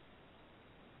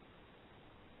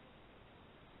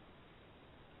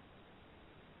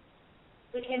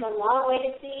 We came a long way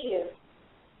to see you.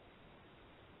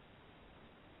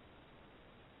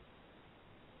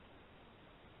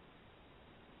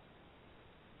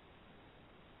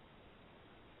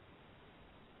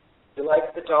 You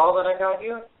like the doll that I got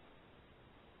you?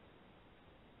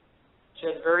 She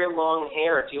has very long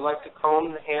hair. Do you like to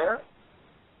comb the hair?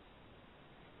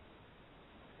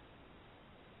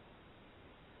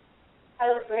 I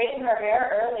was braiding her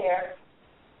hair earlier.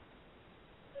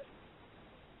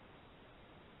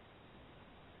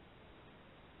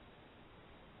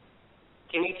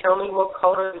 Can you tell me what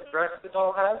color the dress the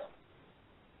doll has?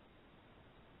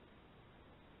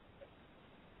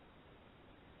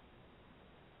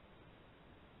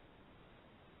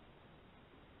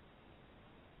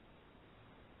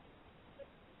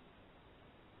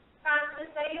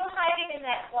 Constance, are you hiding in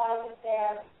that closet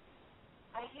there?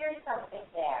 I hear something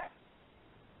there.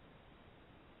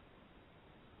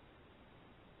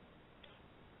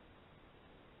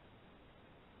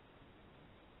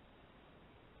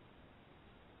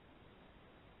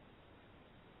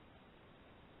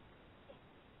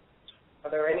 Are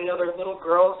there any other little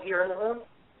girls here in the room?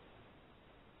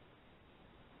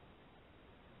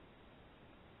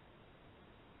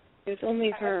 There's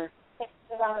only her.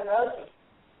 Around the roses.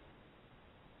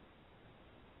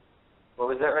 What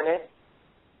was that, Renee?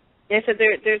 I said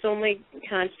there's only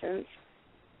Constance.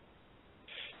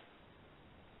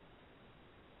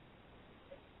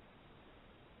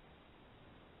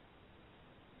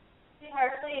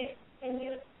 Sweetheart, please, can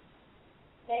you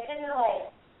make a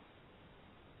noise?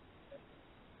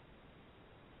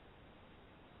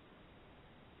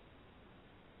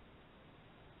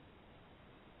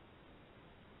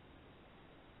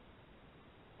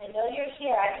 I know you're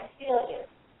here. I can feel you.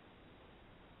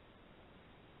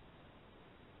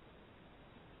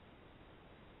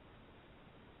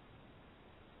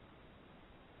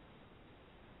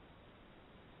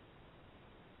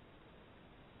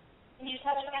 Can you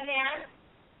touch my hand?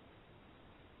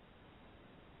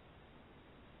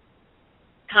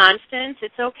 Constance,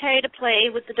 it's okay to play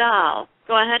with the doll.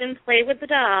 Go ahead and play with the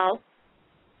doll.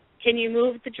 Can you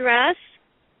move the dress?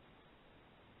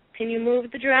 Can you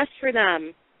move the dress for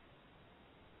them?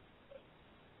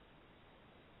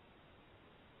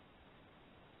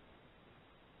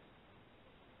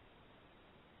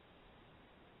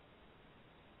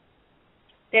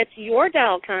 That's your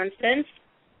doll, Constance.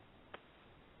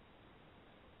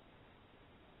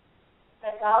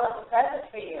 That doll is a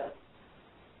present for you.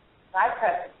 My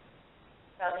present.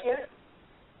 Don't you?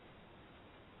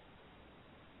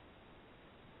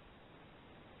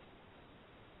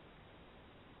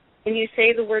 When you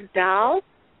say the word doll?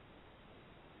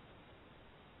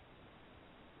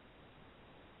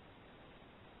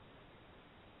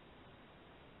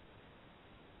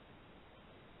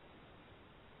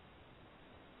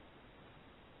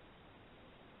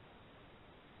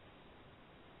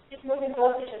 She's moving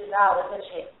closer to the doll, isn't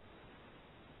she?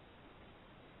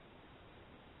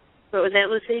 What was that,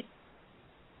 Lucy?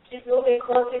 She's moving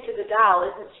closer to the doll,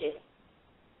 isn't she?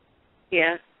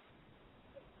 Yeah.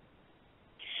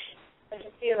 I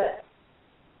can feel it.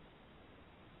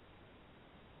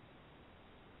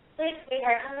 Please,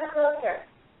 sweetheart, come a little closer.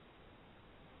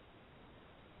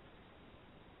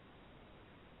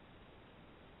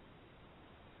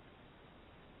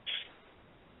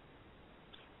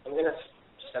 I'm going to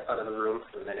step out of the room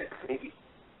for a minute. Maybe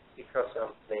because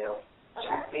now.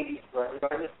 Okay. Maybe run by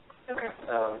it. Okay.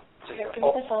 Just Here, a give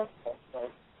me the phone. I'm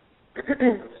just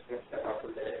going to step out for a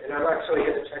minute. And I'm actually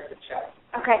going to check the chat.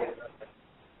 Okay.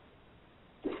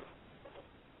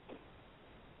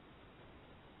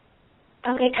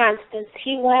 Okay, Constance,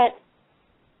 he went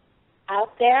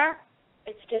out there.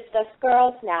 It's just us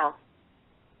girls now.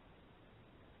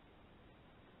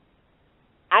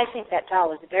 I think that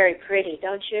doll is very pretty,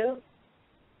 don't you?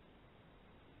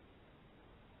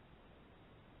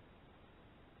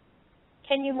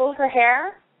 Can you move her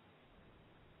hair?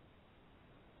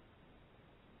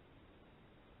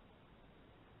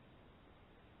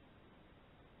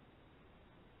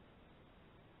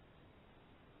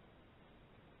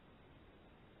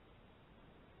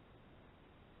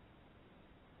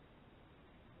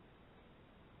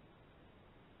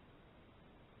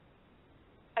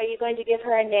 Are you going to give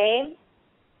her a name?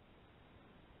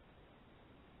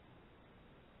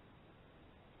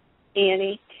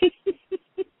 Annie.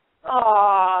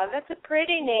 Aw, that's a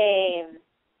pretty name.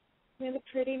 Isn't that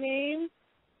a pretty name?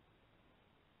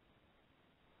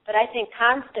 But I think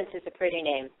Constance is a pretty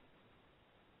name.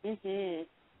 Mhm.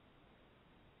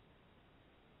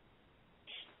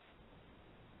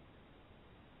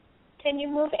 Can you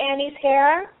move Annie's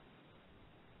hair?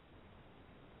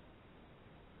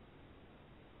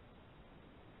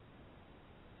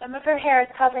 Some of her hair is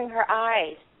covering her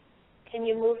eyes. Can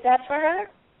you move that for her?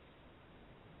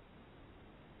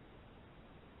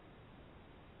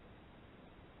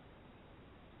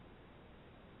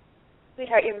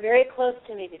 Sweetheart, you're very close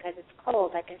to me because it's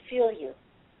cold. I can feel you.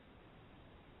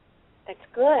 That's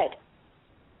good.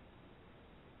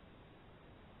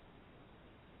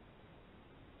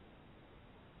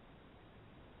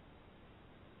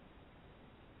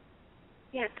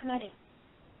 Yeah, come on in.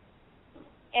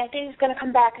 Anthony's going to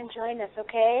come back and join us,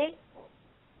 okay?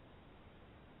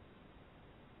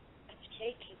 I'm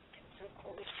shaking. It's so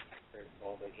cold. Very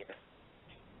cold in here.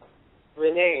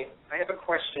 Renee, I have a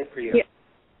question for you. Yeah.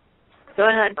 Go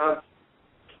ahead.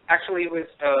 Actually, it was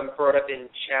brought up in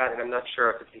chat, and I'm not sure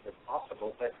if it's even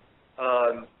possible, but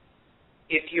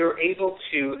if you're able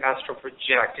to astral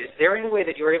project, is there any way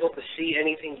that you're able to see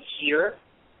anything here?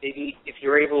 Maybe if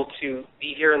you're able to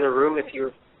be here in the room, if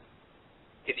you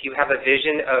have a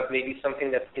vision of maybe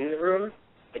something that's in the room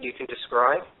that you can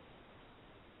describe?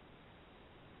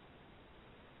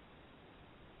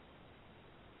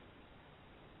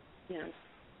 Yeah.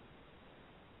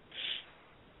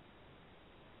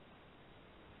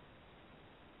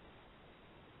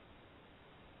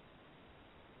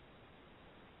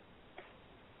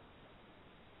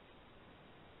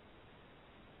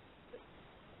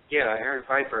 Yeah, I heard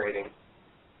vibrating.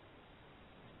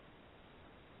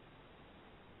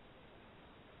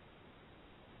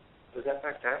 Was that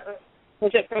back that?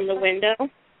 Was it from the window?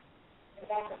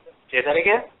 Say that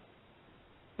again?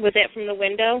 Was that from the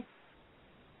window?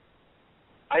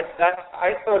 I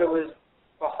thought it was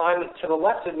behind, to the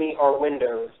left of me are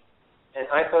windows, and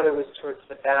I thought it was towards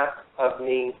the back of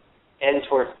me and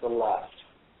towards the left,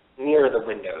 near the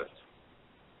windows.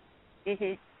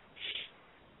 Mhm.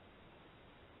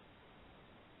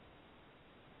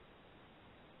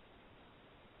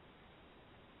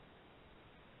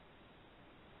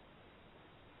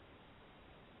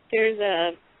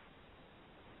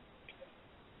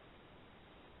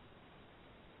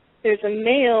 There's a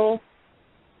male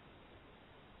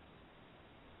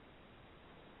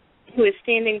who is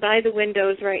standing by the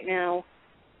windows right now,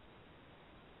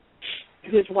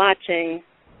 who's watching.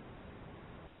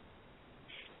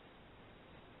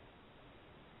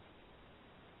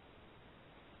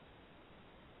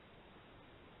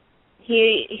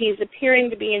 He's appearing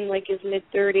to be in like his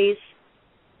mid-30s.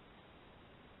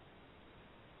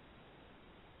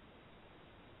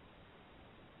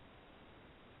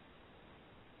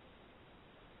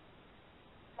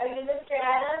 Are you Mr.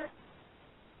 Adams?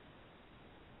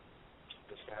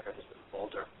 Mr. Adams is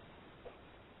older.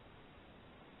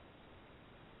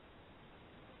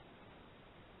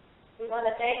 We want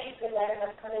to thank you for letting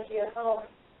us come into your home.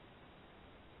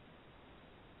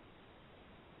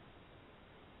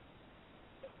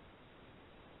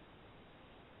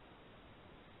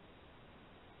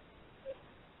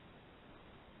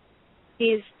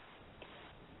 He's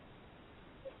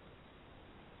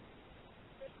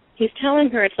telling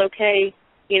her it's okay,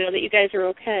 that you guys are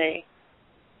okay.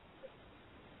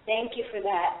 Thank you for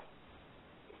that.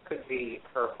 It could be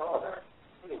her father.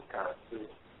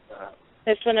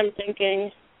 That's what I'm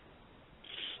thinking.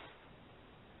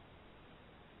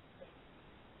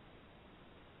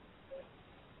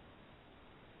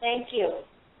 Thank you.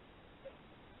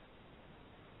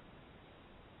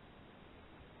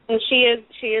 And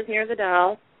she is near the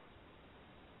doll.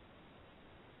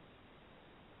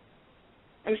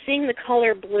 I'm seeing the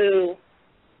color blue.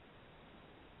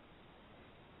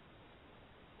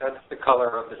 That's the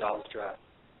color of the doll's dress.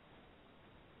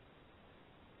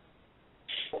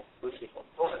 Oh, Lucy,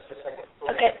 hold on just a second.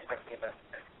 Okay. I can get back.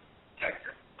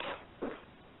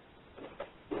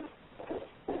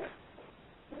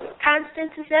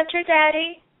 Constance, is that your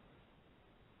daddy?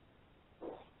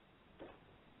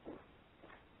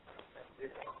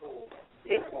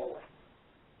 It's cool.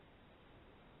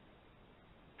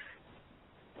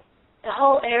 The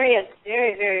whole area is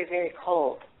very, very, very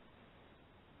cold.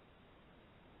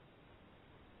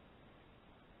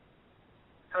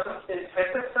 Constance, I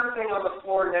put something on the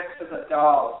floor next to the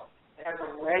doll. It has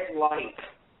a red light.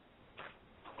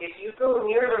 If you go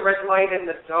near the red light in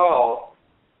the doll,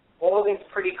 all of these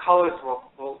pretty colors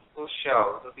will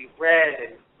show. They'll be red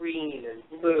and green and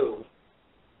blue.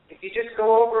 If you just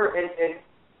go over and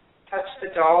touch the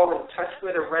doll and touch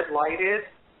where the red light is,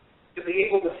 you'll be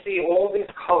able to see all these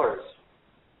colors.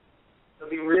 They'll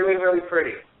be really, really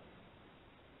pretty.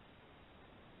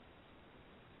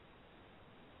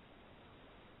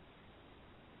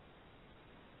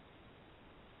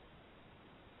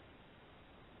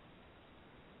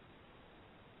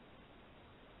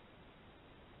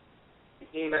 The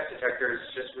EMF detector is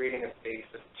just reading a base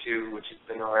of 2, which has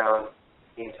been around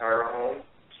the entire home,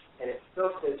 and it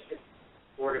still says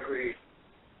 54 degrees.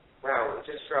 Wow, it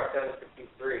just dropped down to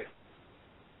 53.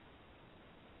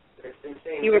 But it's been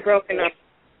saying You were broken up.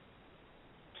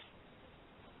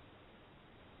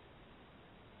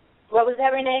 What was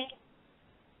that, Renee?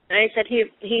 I said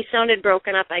he sounded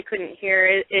broken up. I couldn't hear.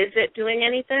 Is it doing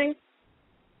anything?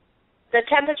 The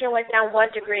temperature went down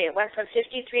 1 degree. It went from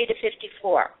 53 to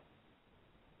 54.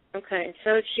 Okay,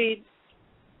 so she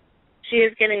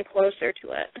is getting closer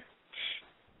to it.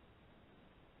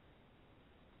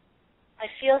 I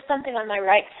feel something on my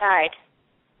right side.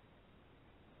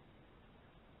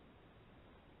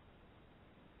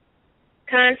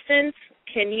 Constance,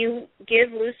 can you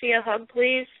give Lucy a hug,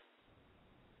 please?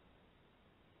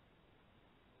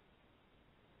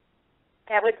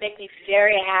 That would make me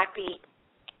very happy.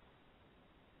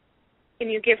 Can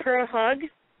you give her a hug?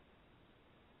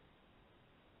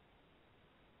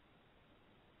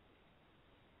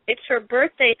 It's her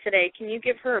birthday today. Can you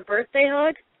give her a birthday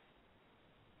hug?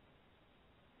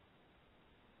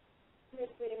 Yes,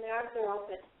 sweetie, my arms are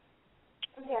open.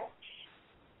 Come here.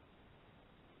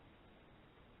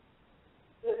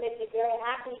 It would make me very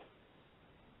happy.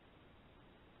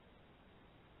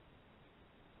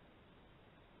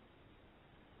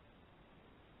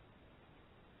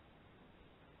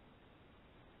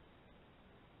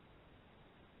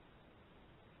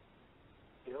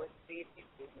 You know what, Steve? You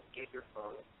can get your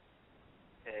phone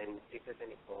and see if there's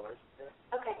any callers there.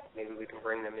 Okay. Maybe we can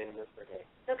bring them in this day.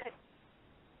 Okay.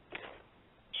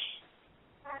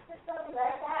 I'll be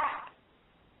right back.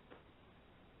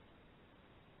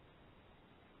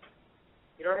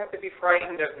 You don't have to be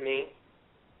frightened of me.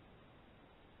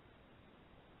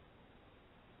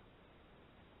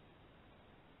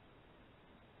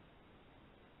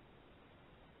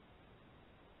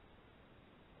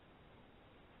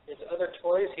 There's other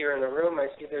toys here in the room. I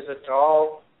see there's a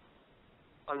doll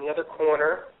on the other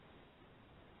corner,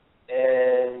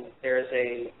 and there's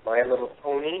a My Little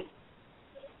Pony,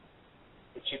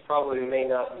 which you probably may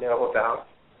not know about,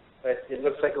 but it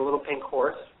looks like a little pink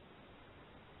horse.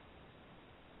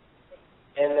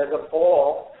 And there's a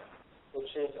ball, which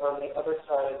is on the other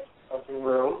side of the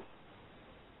room.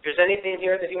 If there's anything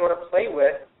here that you want to play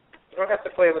with, you don't have to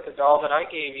play with the doll that I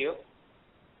gave you.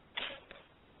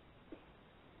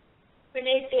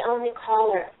 Renee's the only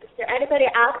caller. Is there anybody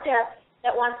out there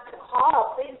that wants to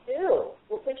call? Please do.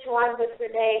 We'll put you on with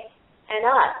Renee and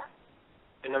us.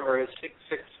 The number is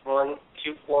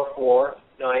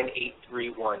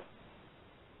 661-244-9831.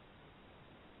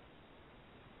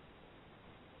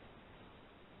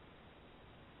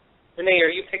 Renee, are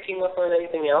you picking up on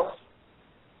anything else?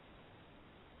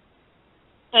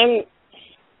 I'm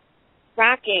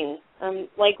rocking. I'm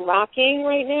like rocking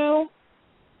right now.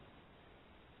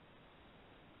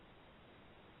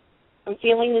 I'm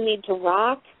feeling the need to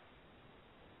rock,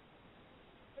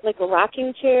 like a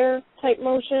rocking chair type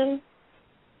motion.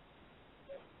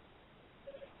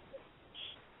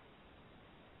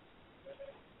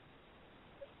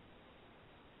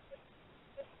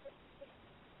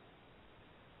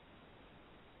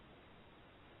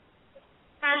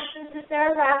 Ashton, is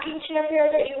there a rocking chair here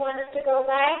that you want us to go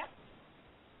by?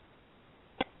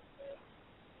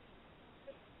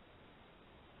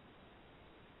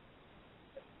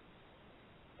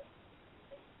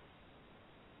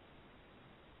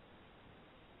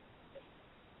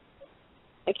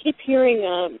 I keep hearing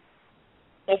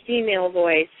a female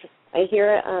voice. I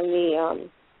hear it on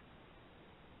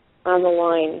the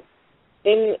line.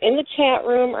 In the chat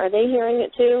room, are they hearing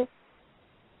it too?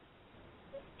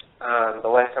 The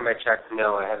last time I checked,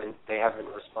 no, they haven't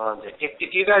responded.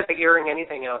 If you guys are hearing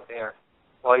anything out there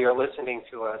while you're listening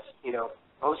to us,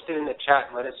 post it in the chat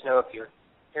and let us know if you're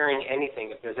hearing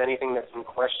anything. If there's anything that's in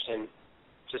question,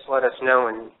 just let us know,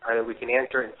 and either we can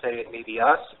answer it and say it may be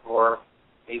us, or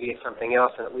maybe it's something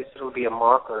else, and at least it'll be a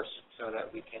marker so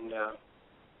that we can,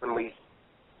 when we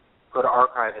go to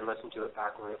archive and listen to it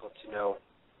back, we're able to know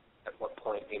at what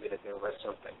point maybe that there was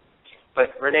something.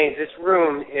 But, Renee, this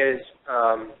room is,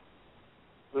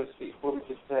 let's see, what would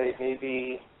you say,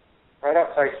 maybe right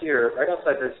outside here, right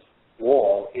outside this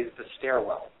wall is the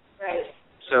stairwell. Right.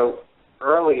 So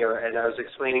earlier, and I was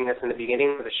explaining this in the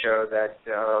beginning of the show, that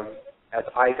as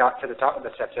I got to the top of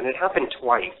the steps, and it happened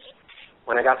twice,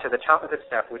 when I got to the top of the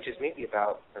step, which is maybe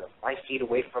about 5 feet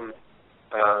away from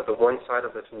the one side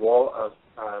of this wall of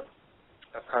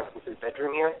Constance's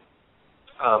bedroom here,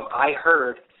 I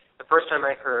heard, the first time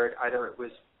I heard, either it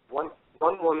was one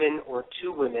woman or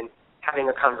two women having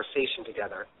a conversation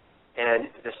together. And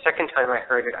the second time I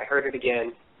heard it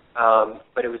again,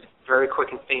 but it was very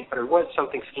quick and faint, but it was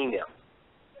something female.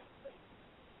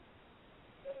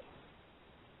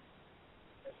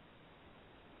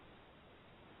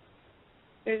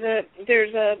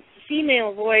 There's a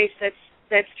female voice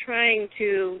that's trying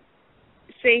to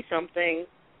say something.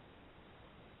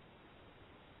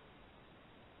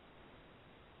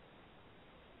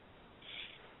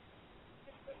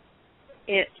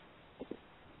 And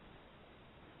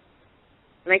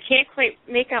I can't quite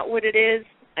make out what it is.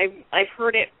 I've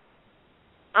heard it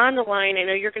on the line. I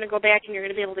know you're going to go back and you're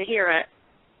going to be able to hear it.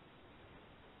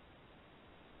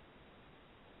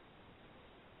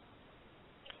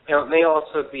 It may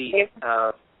also be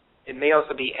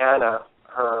Anna,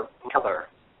 her mother,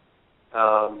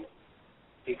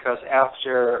 because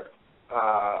after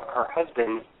her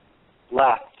husband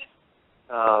left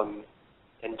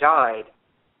and died,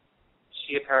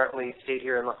 she apparently stayed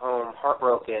here in the home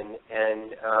heartbroken,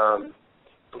 and I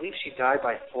believe she died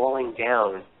by falling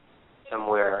down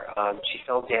somewhere. She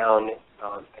fell down,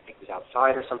 I think it was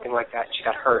outside or something like that. She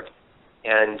got hurt,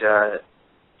 and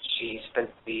she spent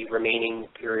the remaining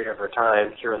period of her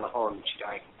time here in the home, and she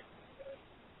died.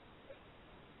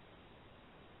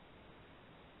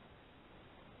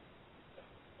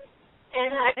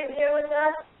 And are you here with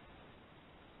us?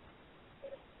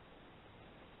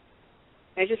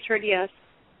 I just heard yes.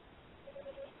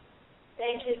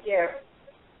 Thank you, dear.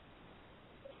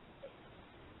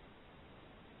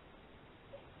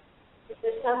 Is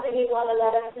there something you want to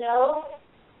let us know?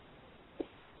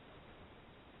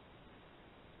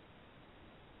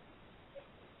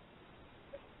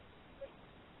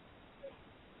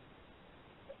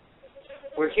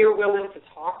 We're here willing to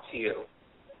talk to you.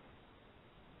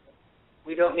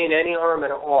 We don't mean any harm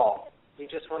at all. We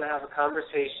just want to have a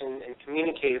conversation and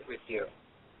communicate with you.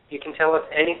 You can tell us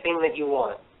anything that you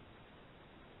want.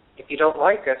 If you don't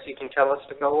like us, you can tell us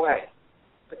to go away.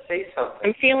 But say something.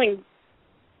 I'm feeling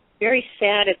very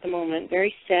sad at the moment,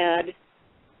 very sad.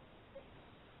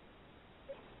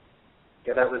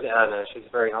 Yeah, that was Anna. She's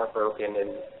very heartbroken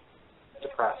and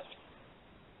depressed.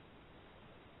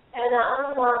 And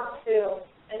I'm mom too,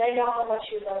 and I know how much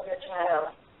you love your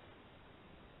child.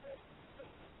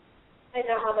 I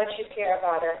know how much you care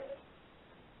about her.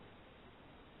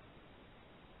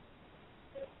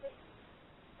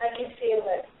 I can feel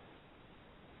it.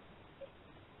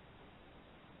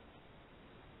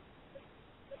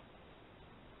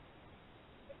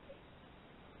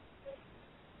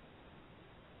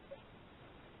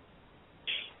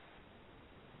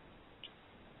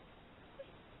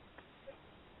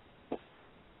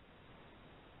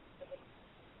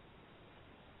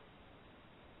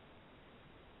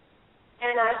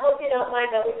 And I hope you don't mind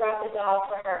that we brought the doll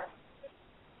for her.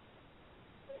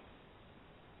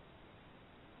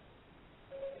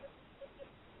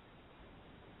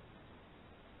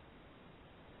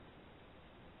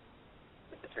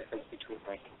 The difference between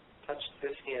I can touch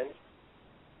this hand,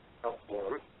 how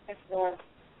warm. It's warm.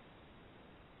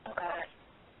 Okay.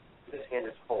 This hand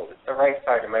is cold. It's the right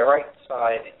side, and my right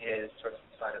side is towards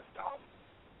the side of the doll.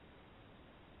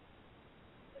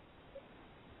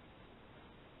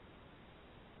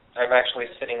 I'm actually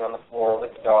sitting on the floor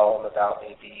with the doll. I'm about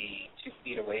maybe 2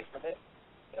 feet away from it.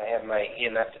 And I have my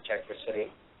EMF detector sitting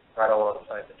right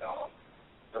alongside the doll.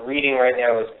 The reading right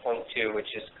now is 0.2, which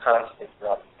is constant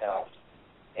throughout the house.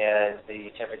 And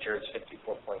the temperature is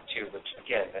 54.2, which,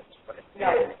 again, that's what it's No,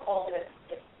 it's colder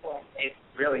than 54. It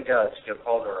really does feel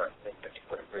colder than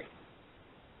 54 degrees.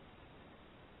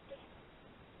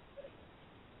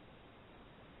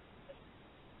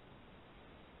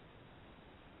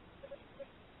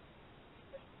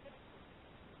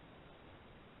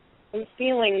 I'm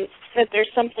feeling that there's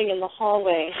something in the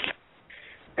hallway.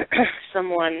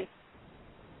 Someone.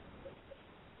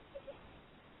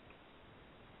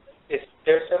 Is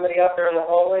there somebody out there in the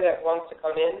hallway that wants to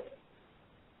come in?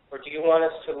 Or do you want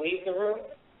us to leave the room?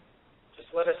 Just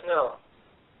let us know.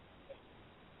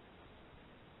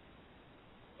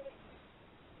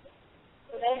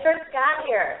 When I first got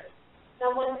here,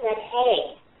 someone said,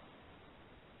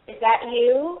 hey, is that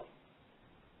you?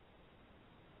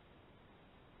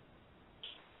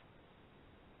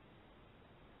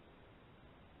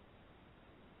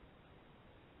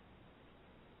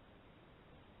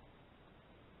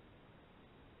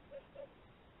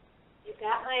 You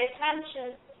got my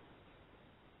attention.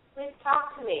 Please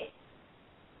talk to me.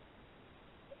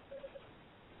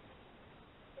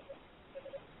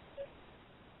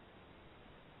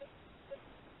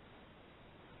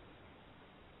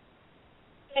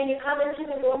 Can you come into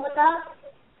the room with us?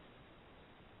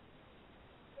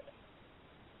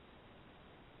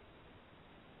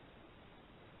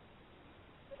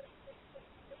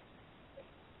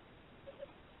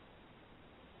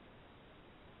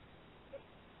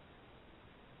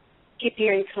 Keep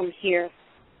hearing come here.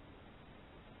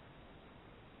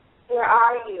 Where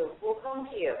are you? We'll come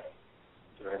to you.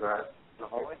 Do I go out in the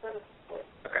hallway?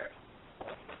 Okay.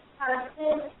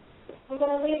 Constance, we're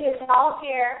going to leave your doll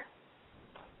here.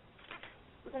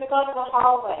 We're going to go to the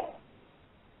hallway.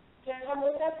 Do you want to come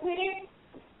with us, sweetie?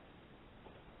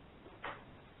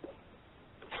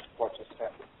 Watch a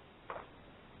step.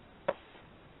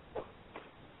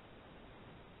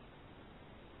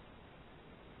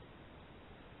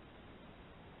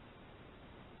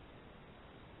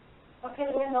 Okay,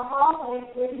 we're in the hallway.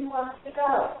 Where do you want us to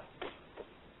go?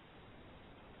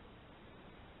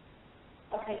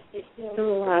 Okay, it's To the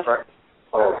left. Right.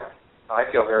 Oh,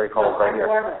 I feel very cold right here.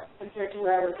 warmer compared to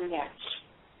where I was in there.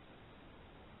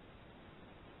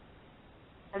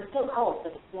 I'm still cold,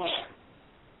 but it's warm.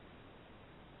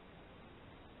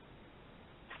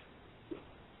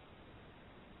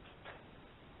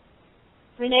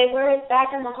 Renee, we're back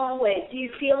in the hallway. Do you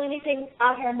feel anything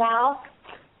out here now?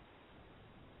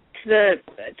 To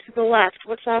the left.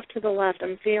 What's off to the left?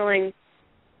 I'm feeling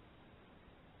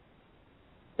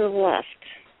to the left.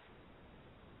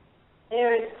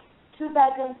 There's 2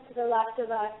 bedrooms to the left of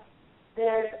us.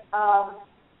 There's, that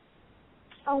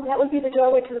would be the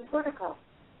doorway to the portico.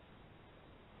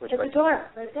 Which There's way? a door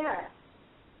right there.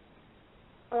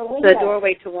 Or a window. The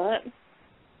doorway to what?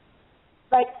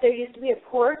 Like there used to be a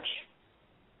porch.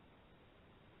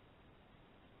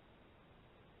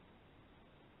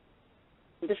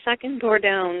 The second door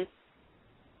down.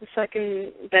 The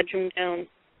second bedroom down.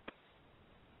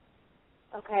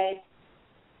 Okay.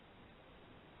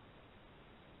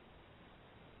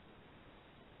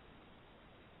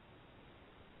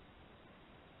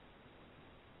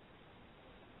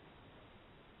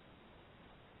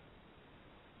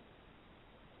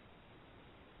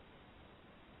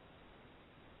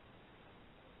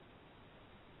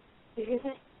 Did you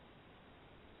say?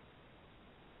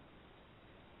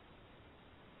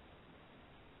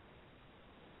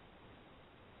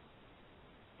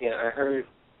 Yeah, I heard.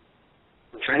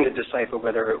 I'm trying to decipher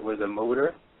whether it was a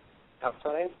motor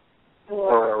outside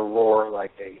or a roar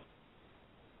like a.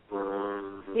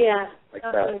 Yeah. Like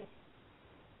that.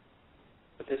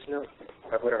 But there's no.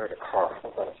 I would have heard a car.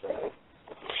 Hold on a second.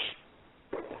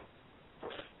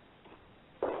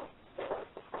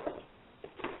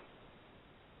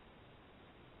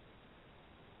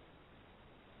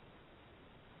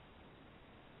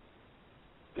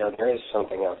 Now there is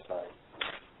something outside.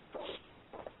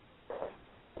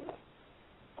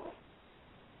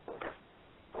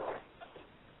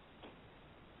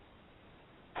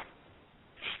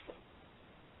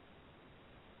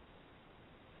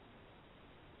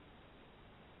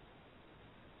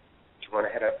 you want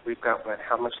to head up? We've got,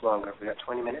 how much longer? We've got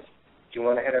 20 minutes. Do you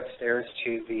want to head upstairs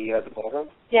to the ballroom?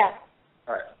 Yeah.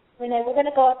 All right. Renee, we're going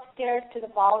to go upstairs to the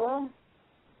ballroom.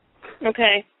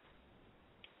 Okay.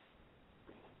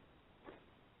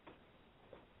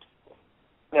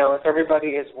 Now, if everybody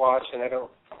is watching, I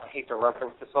hate to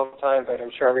reference this all the time, but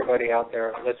I'm sure everybody out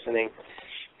there listening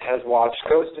has watched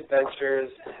Ghost Adventures.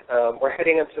 We're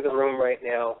heading up to the room right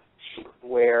now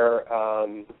where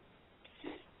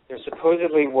there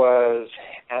supposedly was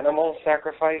animal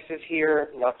sacrifices here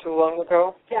not too long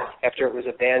ago. Yeah. After it was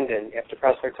abandoned, after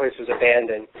Prospect Place was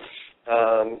abandoned.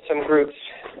 Some groups,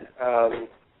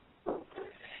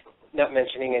 not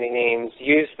mentioning any names,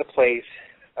 used the place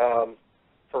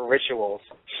for rituals.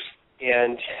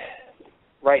 And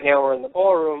right now we're in the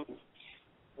ballroom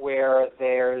where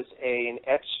there's an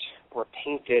etched or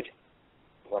painted,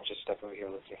 watch this stuff over here,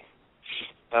 let's see,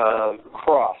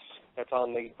 cross that's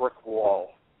on the brick wall.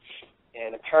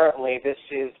 And apparently this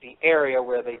is the area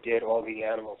where they did all the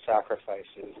animal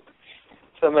sacrifices.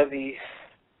 Some of the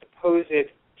supposed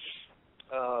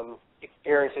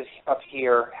experiences up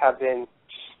here have been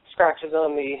scratches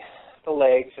on the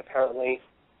legs, apparently,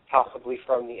 possibly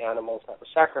from the animals that were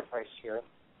sacrificed here.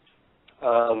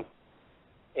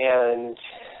 And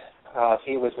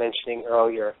he was mentioning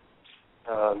earlier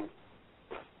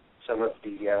some of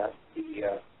the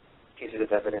pieces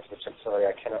of evidence, which I'm sorry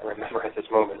I cannot remember at this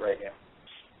moment right now.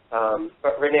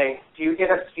 But Renee, do you get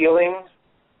a feeling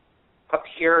up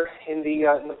here in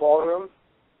the ballroom?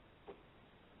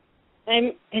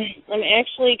 I'm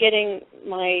actually getting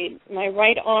my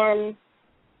right arm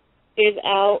is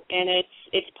out and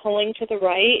it's pulling to the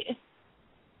right.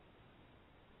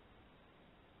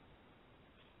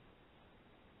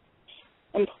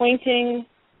 I'm pointing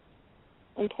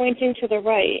to the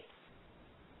right.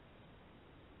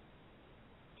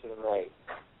 To the right.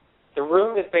 The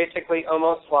room is basically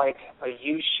almost like a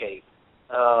U shape.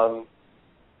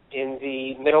 In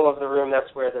the middle of the room,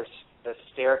 that's where the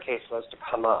staircase was to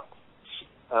come up.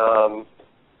 As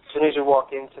soon as you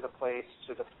walk into the place,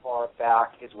 to the far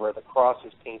back is where the cross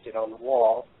is painted on the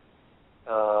wall.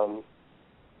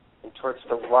 And towards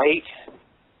the right,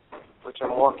 which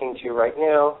I'm walking to right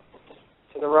now,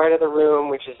 to the right of the room,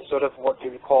 which is sort of what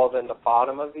you would call then the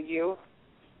bottom of the U.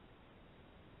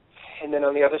 And then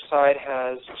on the other side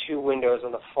has two windows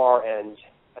on the far end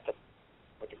at the,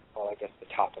 what you call, I guess, the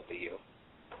top of the U.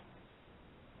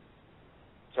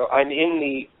 So I'm in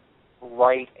the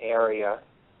right area.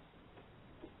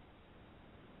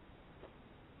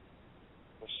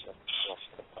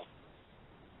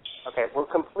 Okay, we're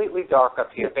completely dark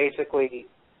up here. Basically,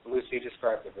 Lucy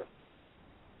described the room.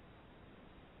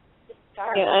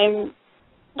 Yeah, I'm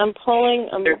still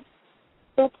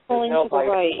pulling to the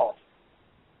right.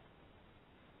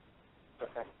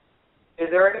 Okay. Is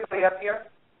there anybody up here?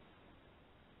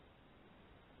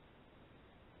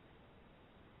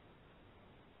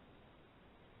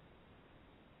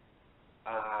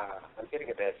 I'm getting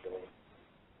a bad feeling.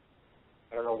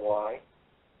 I don't know why.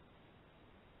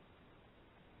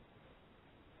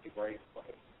 Be very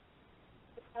quiet.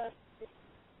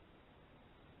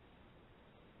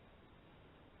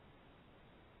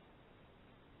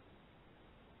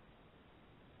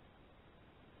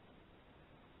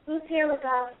 Who's here with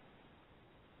us?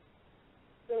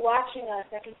 You're watching us.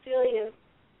 I can feel you.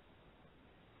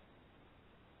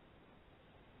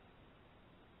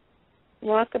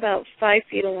 Walk about 5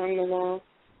 feet along the wall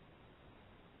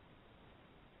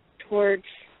towards,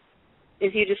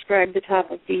 as you described, the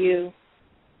top of the U.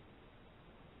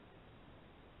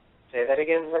 Say that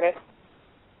again, Renee?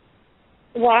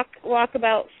 Walk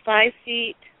about 5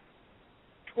 feet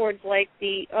towards, like,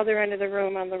 the other end of the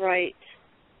room on the right.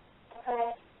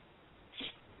 Okay.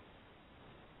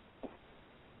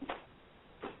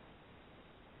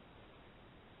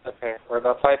 Okay, we're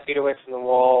about 5 feet away from the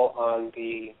wall on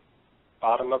the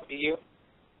bottom of the U.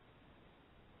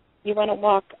 You want to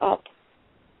walk up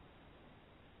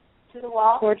To the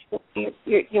wall? towards the,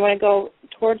 you want to go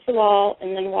towards the wall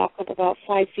and then walk up about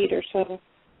 5 feet or so.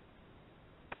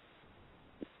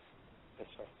 This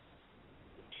way.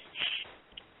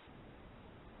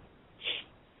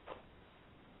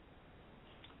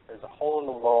 There's a hole in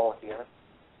the wall here.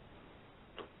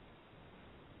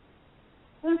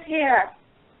 Who's here?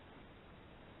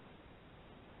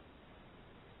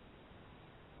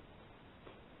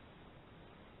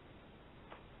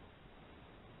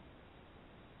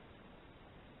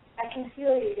 I can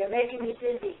feel you. You're making me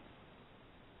dizzy.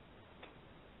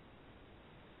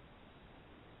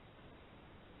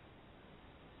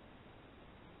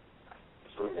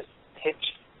 This room is pitch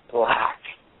black.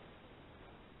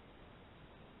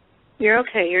 You're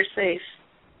okay. You're safe.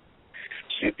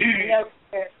 No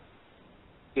clear.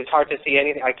 It's hard to see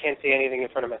anything. I can't see anything in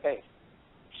front of my face.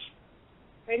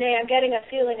 Renee, I'm getting a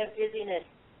feeling of dizziness.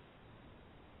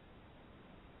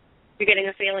 You're getting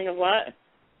a feeling of what?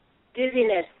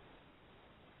 Dizziness.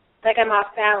 Like I'm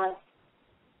off balance.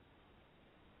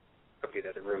 Could be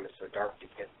that the room is so dark you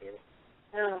can't see anything.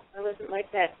 No, I wasn't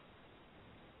like that.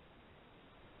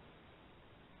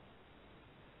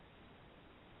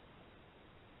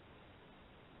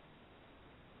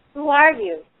 Who are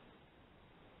you?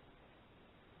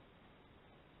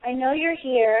 I know you're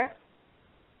here.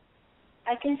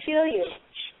 I can feel you.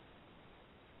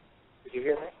 Did you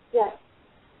hear me? Yes.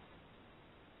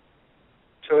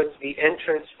 So it's the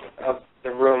entrance of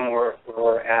the room where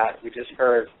we're at. We just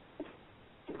heard,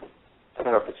 I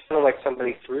don't know if it sounded like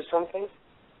somebody threw something.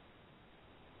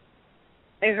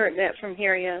 I heard that from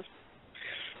here, yes.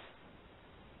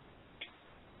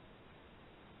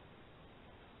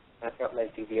 I've got my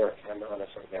DVR camera on us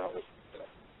right now.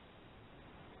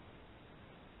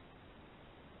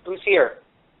 Who's here?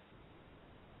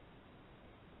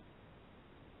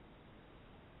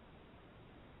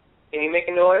 Can you make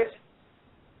a noise?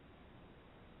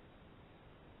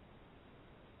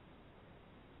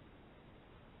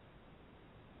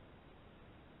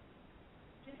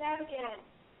 Do that again.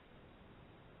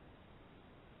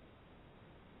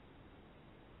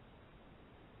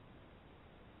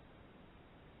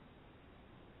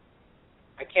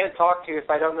 I can't talk to you if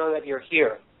I don't know that you're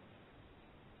here.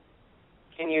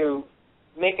 Can you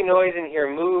make a noise in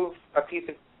here? Move a piece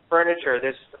of furniture.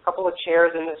 There's a couple of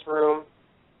chairs in this room.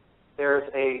 There's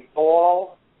a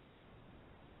ball.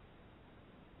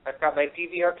 I've got my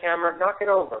DVR camera. Knock it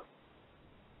over.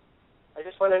 I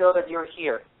just want to know that you're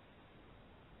here.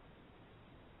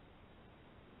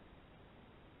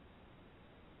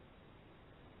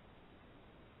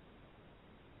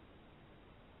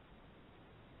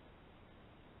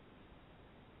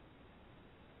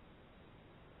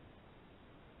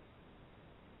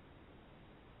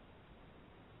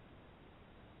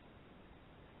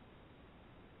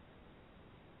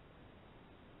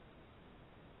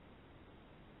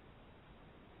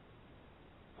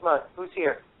 Come on, who's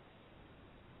here?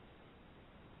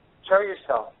 Show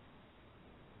yourself.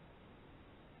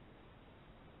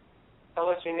 Tell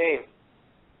us your name.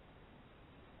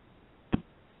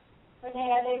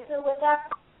 Renee, are they still with us?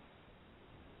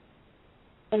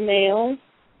 A male.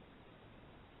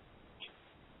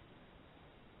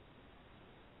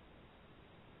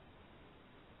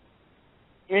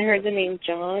 I heard the name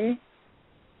John.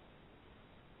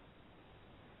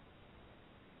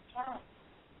 John.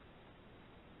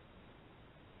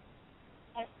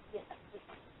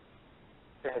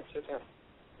 Go ahead, sit down.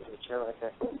 There's a chair right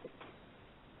there.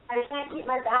 I can't keep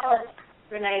my balance,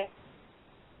 Renee.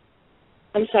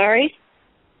 I'm sorry?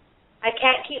 I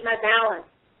can't keep my balance.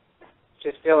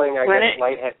 Just feeling, I What? guess,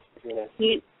 lightheaded.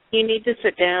 You need to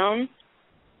sit down.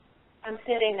 I'm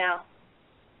sitting now.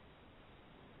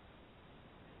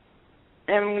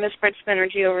 I'm going to spread some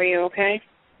energy over you, okay?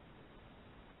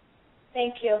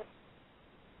 Thank you.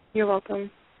 You're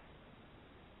welcome.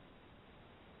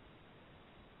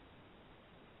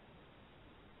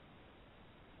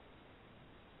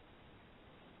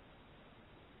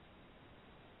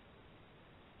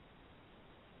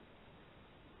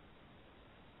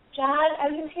 John, are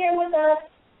you here with us?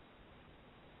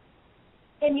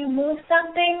 Can you move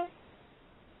something?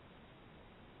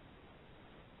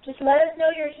 Just let us know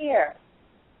you're here.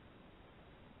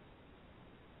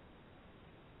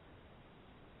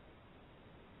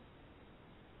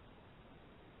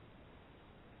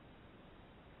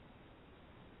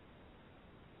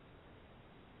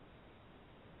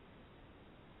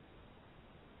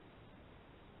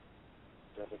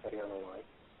 Is everybody on the line?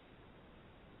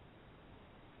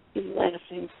 He's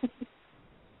laughing.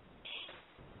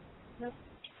 Nope.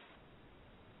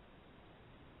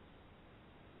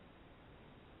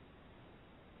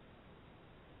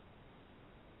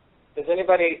 Is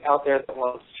anybody out there that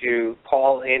wants to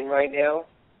call in right now?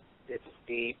 It's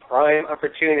the prime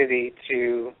opportunity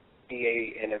to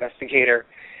be an investigator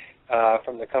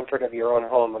from the comfort of your own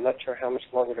home. I'm not sure how much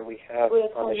longer do we have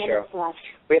on the show. Left.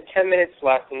 We have 10 minutes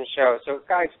left in the show. So,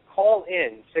 guys, call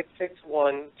in,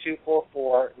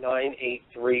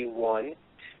 661-244-9831.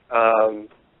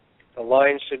 The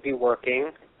line should be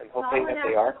working. I'm hoping that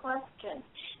they are. Question.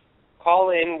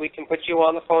 Call in. We can put you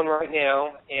on the phone right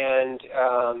now, and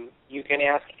you can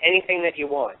ask anything that you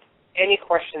want. Any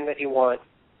question that you want,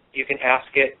 you can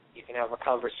ask it. You can have a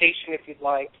conversation if you'd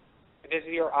like. This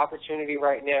is your opportunity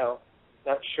right now.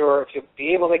 Not sure if you'll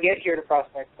be able to get here to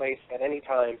Prospect Place at any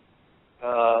time,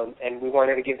 and we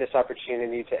wanted to give this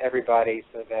opportunity to everybody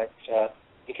so that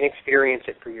You can experience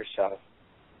it for yourself.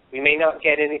 We may not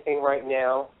get anything right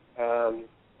now,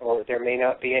 or there may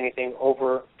not be anything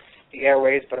over the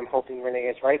airways, but I'm hoping Renee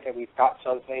is right that we've got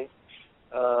something.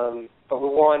 But we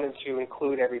wanted to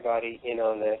include everybody in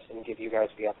on this and give you guys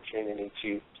the opportunity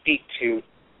to speak to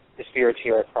the spirits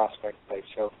here at Prospect Place.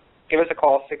 So give us a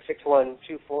call,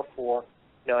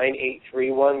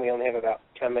 661-244-9831. We only have about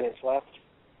 10 minutes left.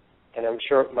 And I'm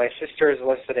sure my sister is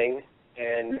listening,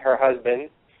 and her husband,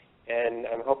 and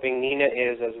I'm hoping Nina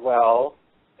is as well.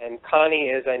 And Connie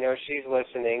is, I know she's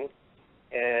listening.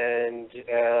 And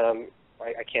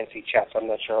I can't see chat, so I'm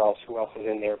not sure who else is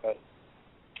in there, but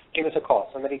give us a call.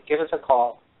 Somebody give us a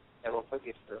call, and we'll put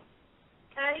you through.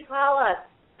 Connie, call us.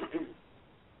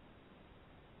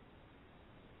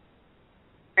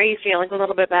 Are you feeling a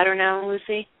little bit better now,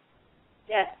 Lucy?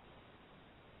 Yes.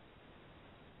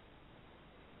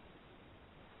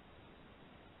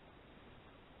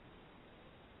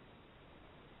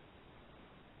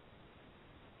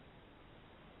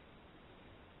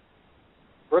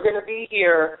 We're going to be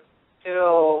here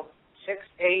till 6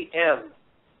 a.m.,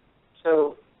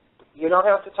 so you don't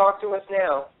have to talk to us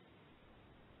now,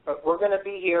 but we're going to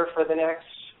be here for the next,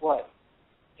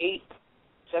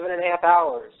 7.5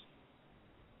 hours.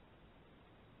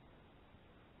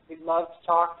 We'd love to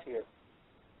talk to you.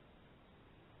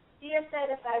 Tia said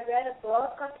if I read a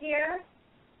book up here,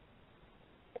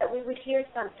 that we would hear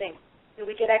something, that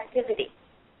we get activity.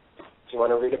 Do you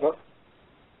want to read a book?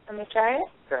 I'm going to try it.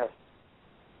 Go ahead.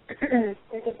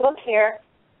 There's a book here,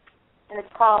 and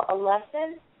it's called A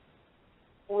Lesson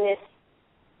with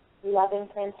Loving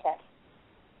Princess.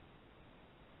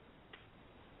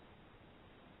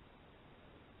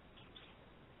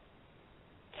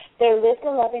 There lived a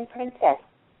loving princess,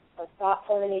 so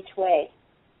thoughtful in each way,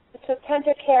 who took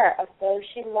tender care of those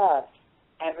she loved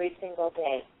every single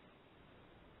day.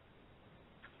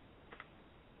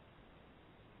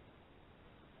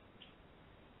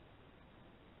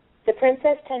 The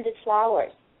princess tended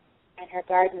flowers and her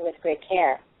garden with great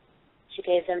care. She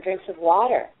gave them drinks of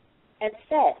water and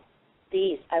said,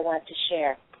 "These I want to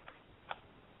share."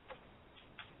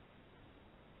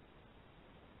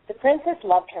 The princess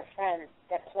loved her friends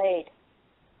that played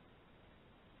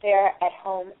there at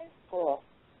home and school.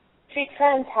 Treat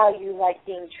friends how you like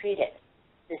being treated.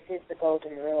 This is the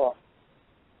golden rule.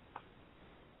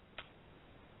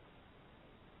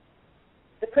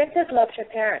 The princess loved her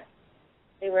parents.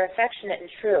 They were affectionate and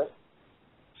true.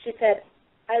 She said,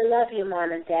 "I love you,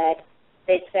 Mom and Dad."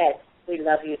 They said, "We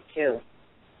love you too."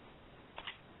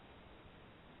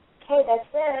 Okay, that's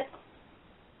it.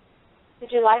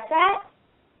 Did you like that?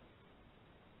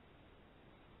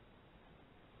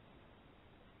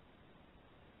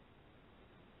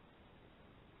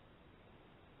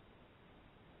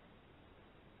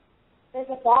 There's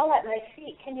a ball at my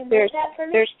feet. Can you move that for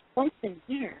me? There's something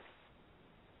here.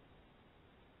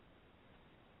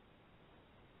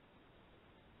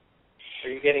 Are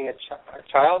you getting a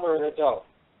child or an adult?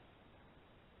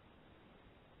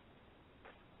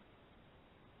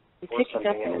 I'm picking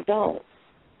up an adult.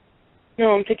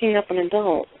 No, I'm picking up an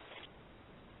adult.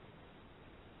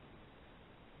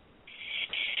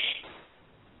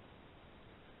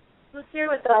 Who's here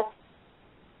with us?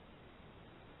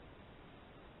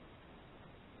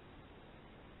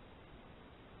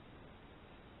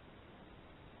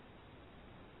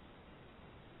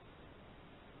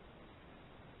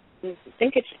 I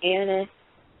think it's Anna,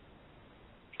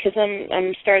 because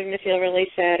I'm starting to feel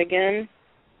really sad again.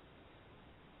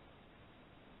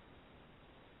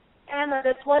 Anna,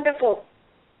 that's wonderful.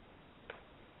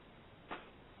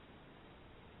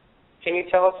 Can you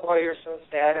tell us why you're so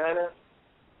sad, Anna?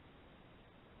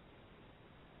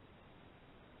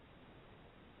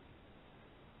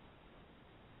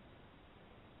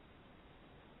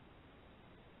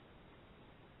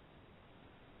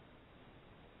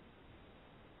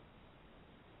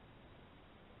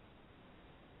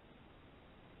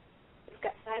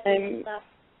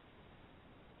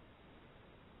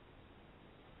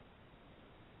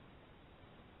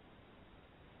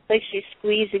 Like she's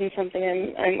squeezing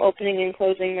something. I'm opening and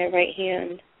closing my right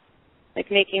hand, like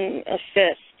making a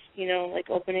fist, like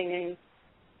opening and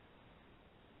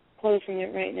closing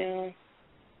it right now.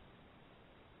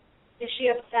 Is she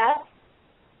upset?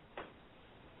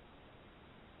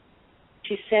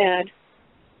 She's sad.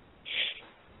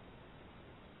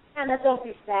 Anna, don't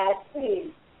be sad,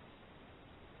 please.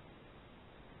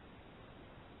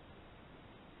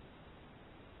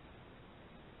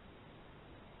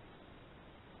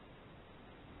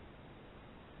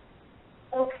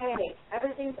 Okay.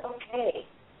 Everything's okay.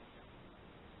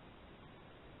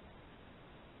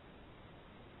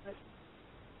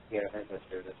 Yeah, let's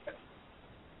do this.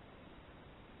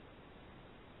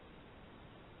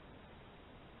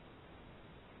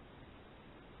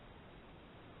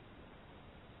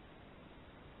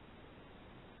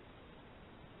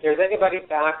 there's anybody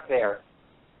back there,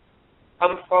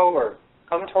 come forward.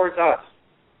 Come towards us.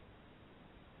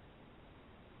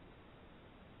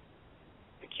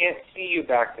 I can't see you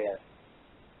back there.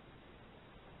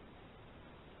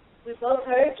 We both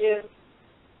heard you.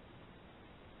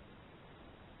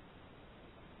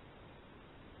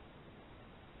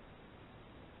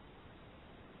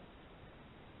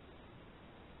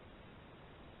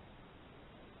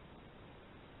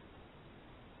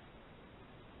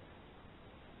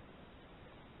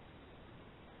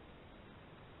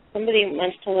 Somebody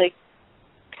wants to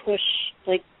push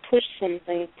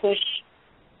something,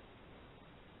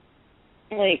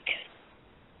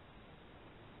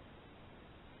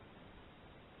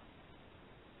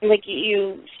 like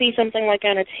you see something like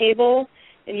on a table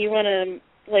and you want to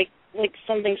like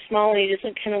something small and you just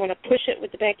kind of want to push it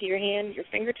with the back of your hand, your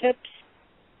fingertips.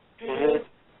 Mm-hmm.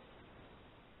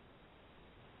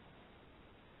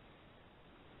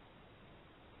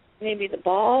 Maybe the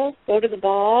ball. Go to the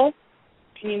ball.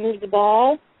 Can you move the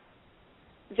ball?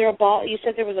 Is there a ball? You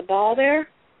said there was a ball there?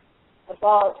 The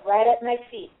ball is right at my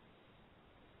feet.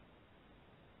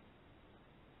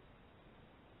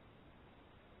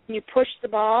 Can you push the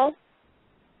ball?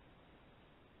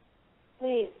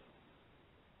 Please.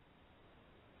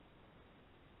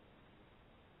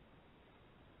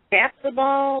 Tap the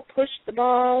ball, push the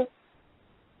ball.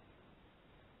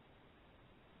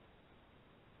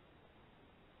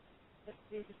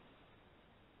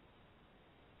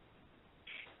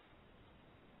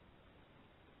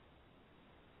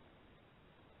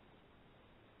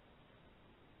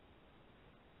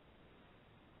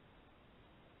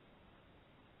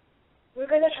 We're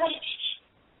going to come.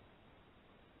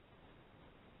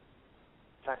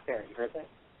 Back there, you heard that?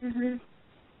 Mm-hmm.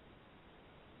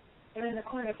 They're in the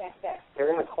corner back there.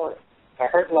 They're in the corner. I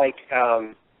heard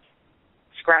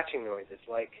scratching noises,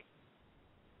 like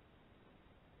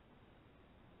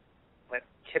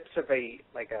tips of a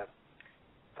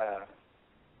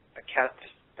cat's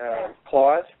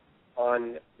claws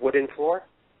on wooden floor.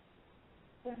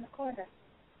 They're in the corner.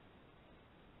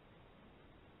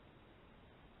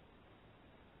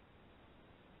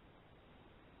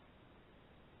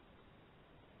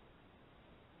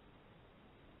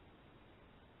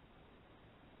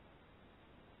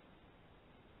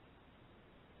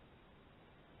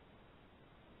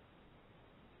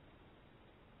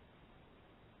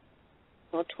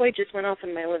 Well, a toy just went off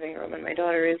in my living room, and my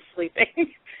daughter is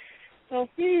sleeping. So,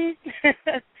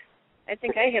 I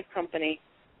think I have company.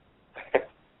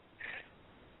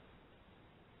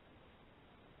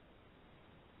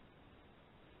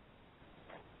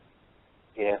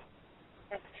 Yeah.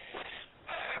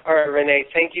 All right, Renee,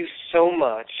 thank you so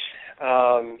much.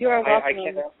 You are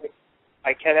welcome.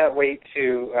 I cannot wait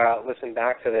to listen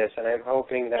back to this, and I'm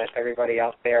hoping that everybody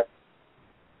out there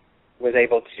was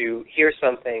able to hear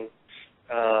something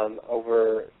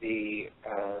over the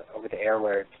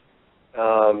airwaves.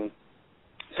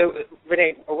 So,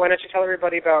 Renee, why don't you tell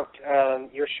everybody about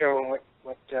your show and what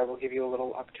we'll give you a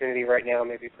little opportunity right now,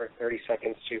 maybe for 30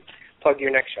 seconds, to plug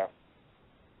your next show.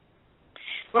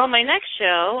 Well, my next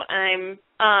show, I'm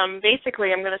going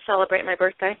to celebrate my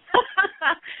birthday.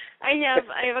 I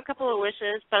have a couple of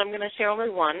wishes, but I'm going to share only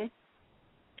one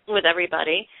with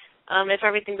everybody. If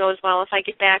everything goes well, if I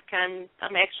get back, I'm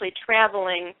actually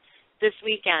traveling this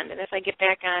weekend, and if I get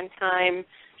back on time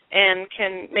and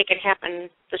can make it happen,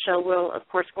 the show will, of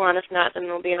course, go on. If not, then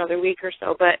it'll be another week or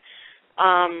so. But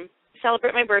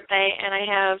celebrate my birthday, and I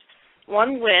have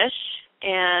one wish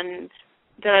and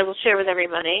that I will share with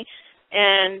everybody.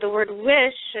 And the word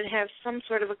wish should have some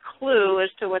sort of a clue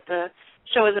as to what the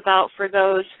show is about for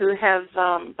those who have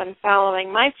been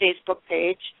following my Facebook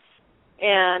page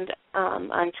and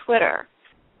on Twitter.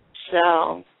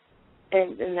 So,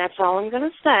 and that's all I'm going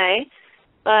to say.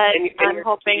 But I'm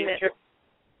hoping that...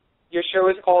 Your show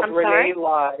is called Renee sorry?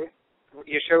 Live.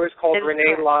 Your show is called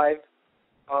Renee Live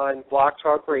on Blog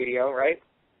Talk Radio, right?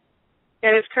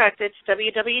 That is correct. It's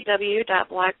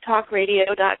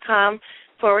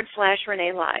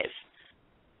www.blogtalkradio.com/Renee Live.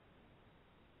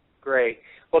 Great.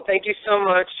 Well, thank you so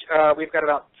much. We've got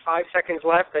about 5 seconds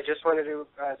left. I just wanted to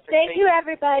say Thank you,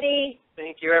 everybody.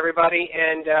 Thank you, everybody.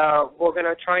 And we're going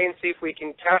to try and see if we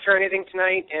can capture anything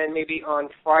tonight, and maybe on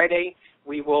Friday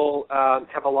we will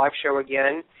have a live show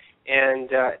again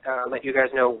and let you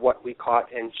guys know what we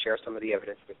caught and share some of the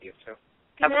evidence with you. So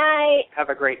Good night. Have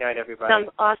a great night, everybody. Sounds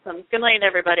awesome. Good night,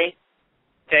 everybody.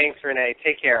 Thanks, Renee.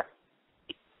 Take care.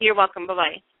 You're welcome.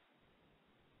 Bye-bye.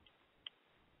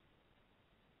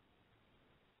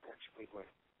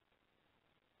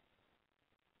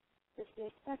 Just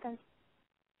 8 seconds.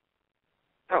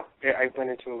 Oh, yeah, I went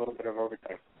into a little bit of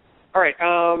overtime. All right.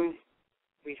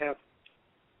 we have?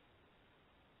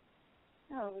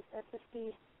 No, was that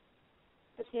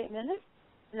 58 minutes?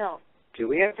 No. Do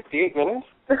we have 58 minutes?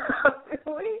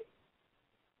 Really?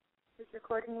 This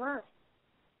recording was.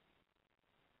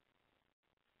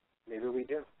 Maybe we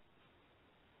do.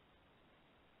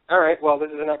 All right, well, this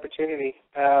is an opportunity.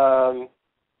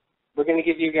 We're going to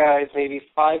give you guys maybe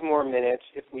 5 more minutes,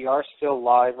 if we are still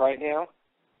live right now,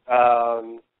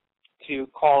 to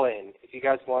call in. If you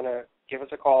guys want to give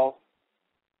us a call,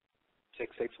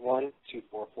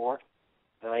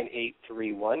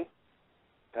 661-244-9831.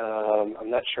 I'm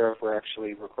not sure if we're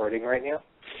actually recording right now,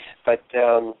 but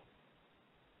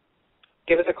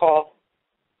give us a call.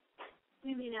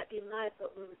 We may not be live,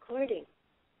 but we're recording.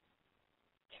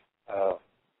 Oh.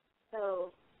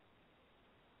 So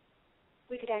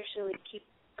we could actually keep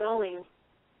going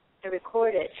and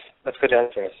record it. Let's go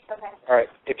downstairs. Okay. All right.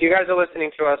 If you guys are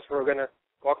listening to us, we're going to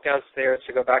walk downstairs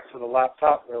to go back to the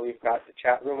laptop where we've got the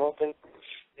chat room open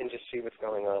and just see what's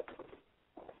going on.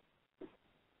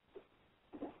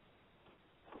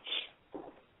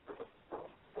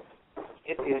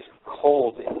 It is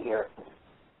cold in here.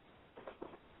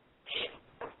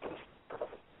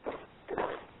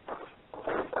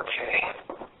 Okay.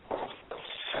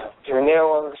 We're now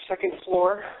on the second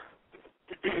floor,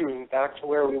 back to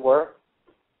where we were.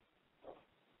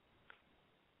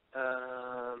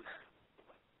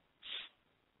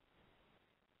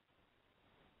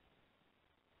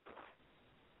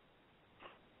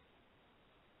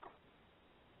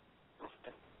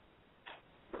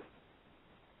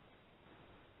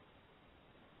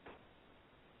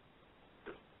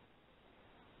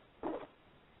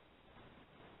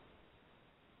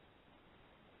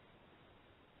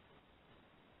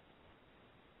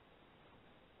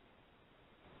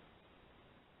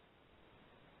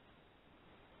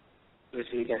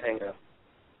 Lucy, you can hang up.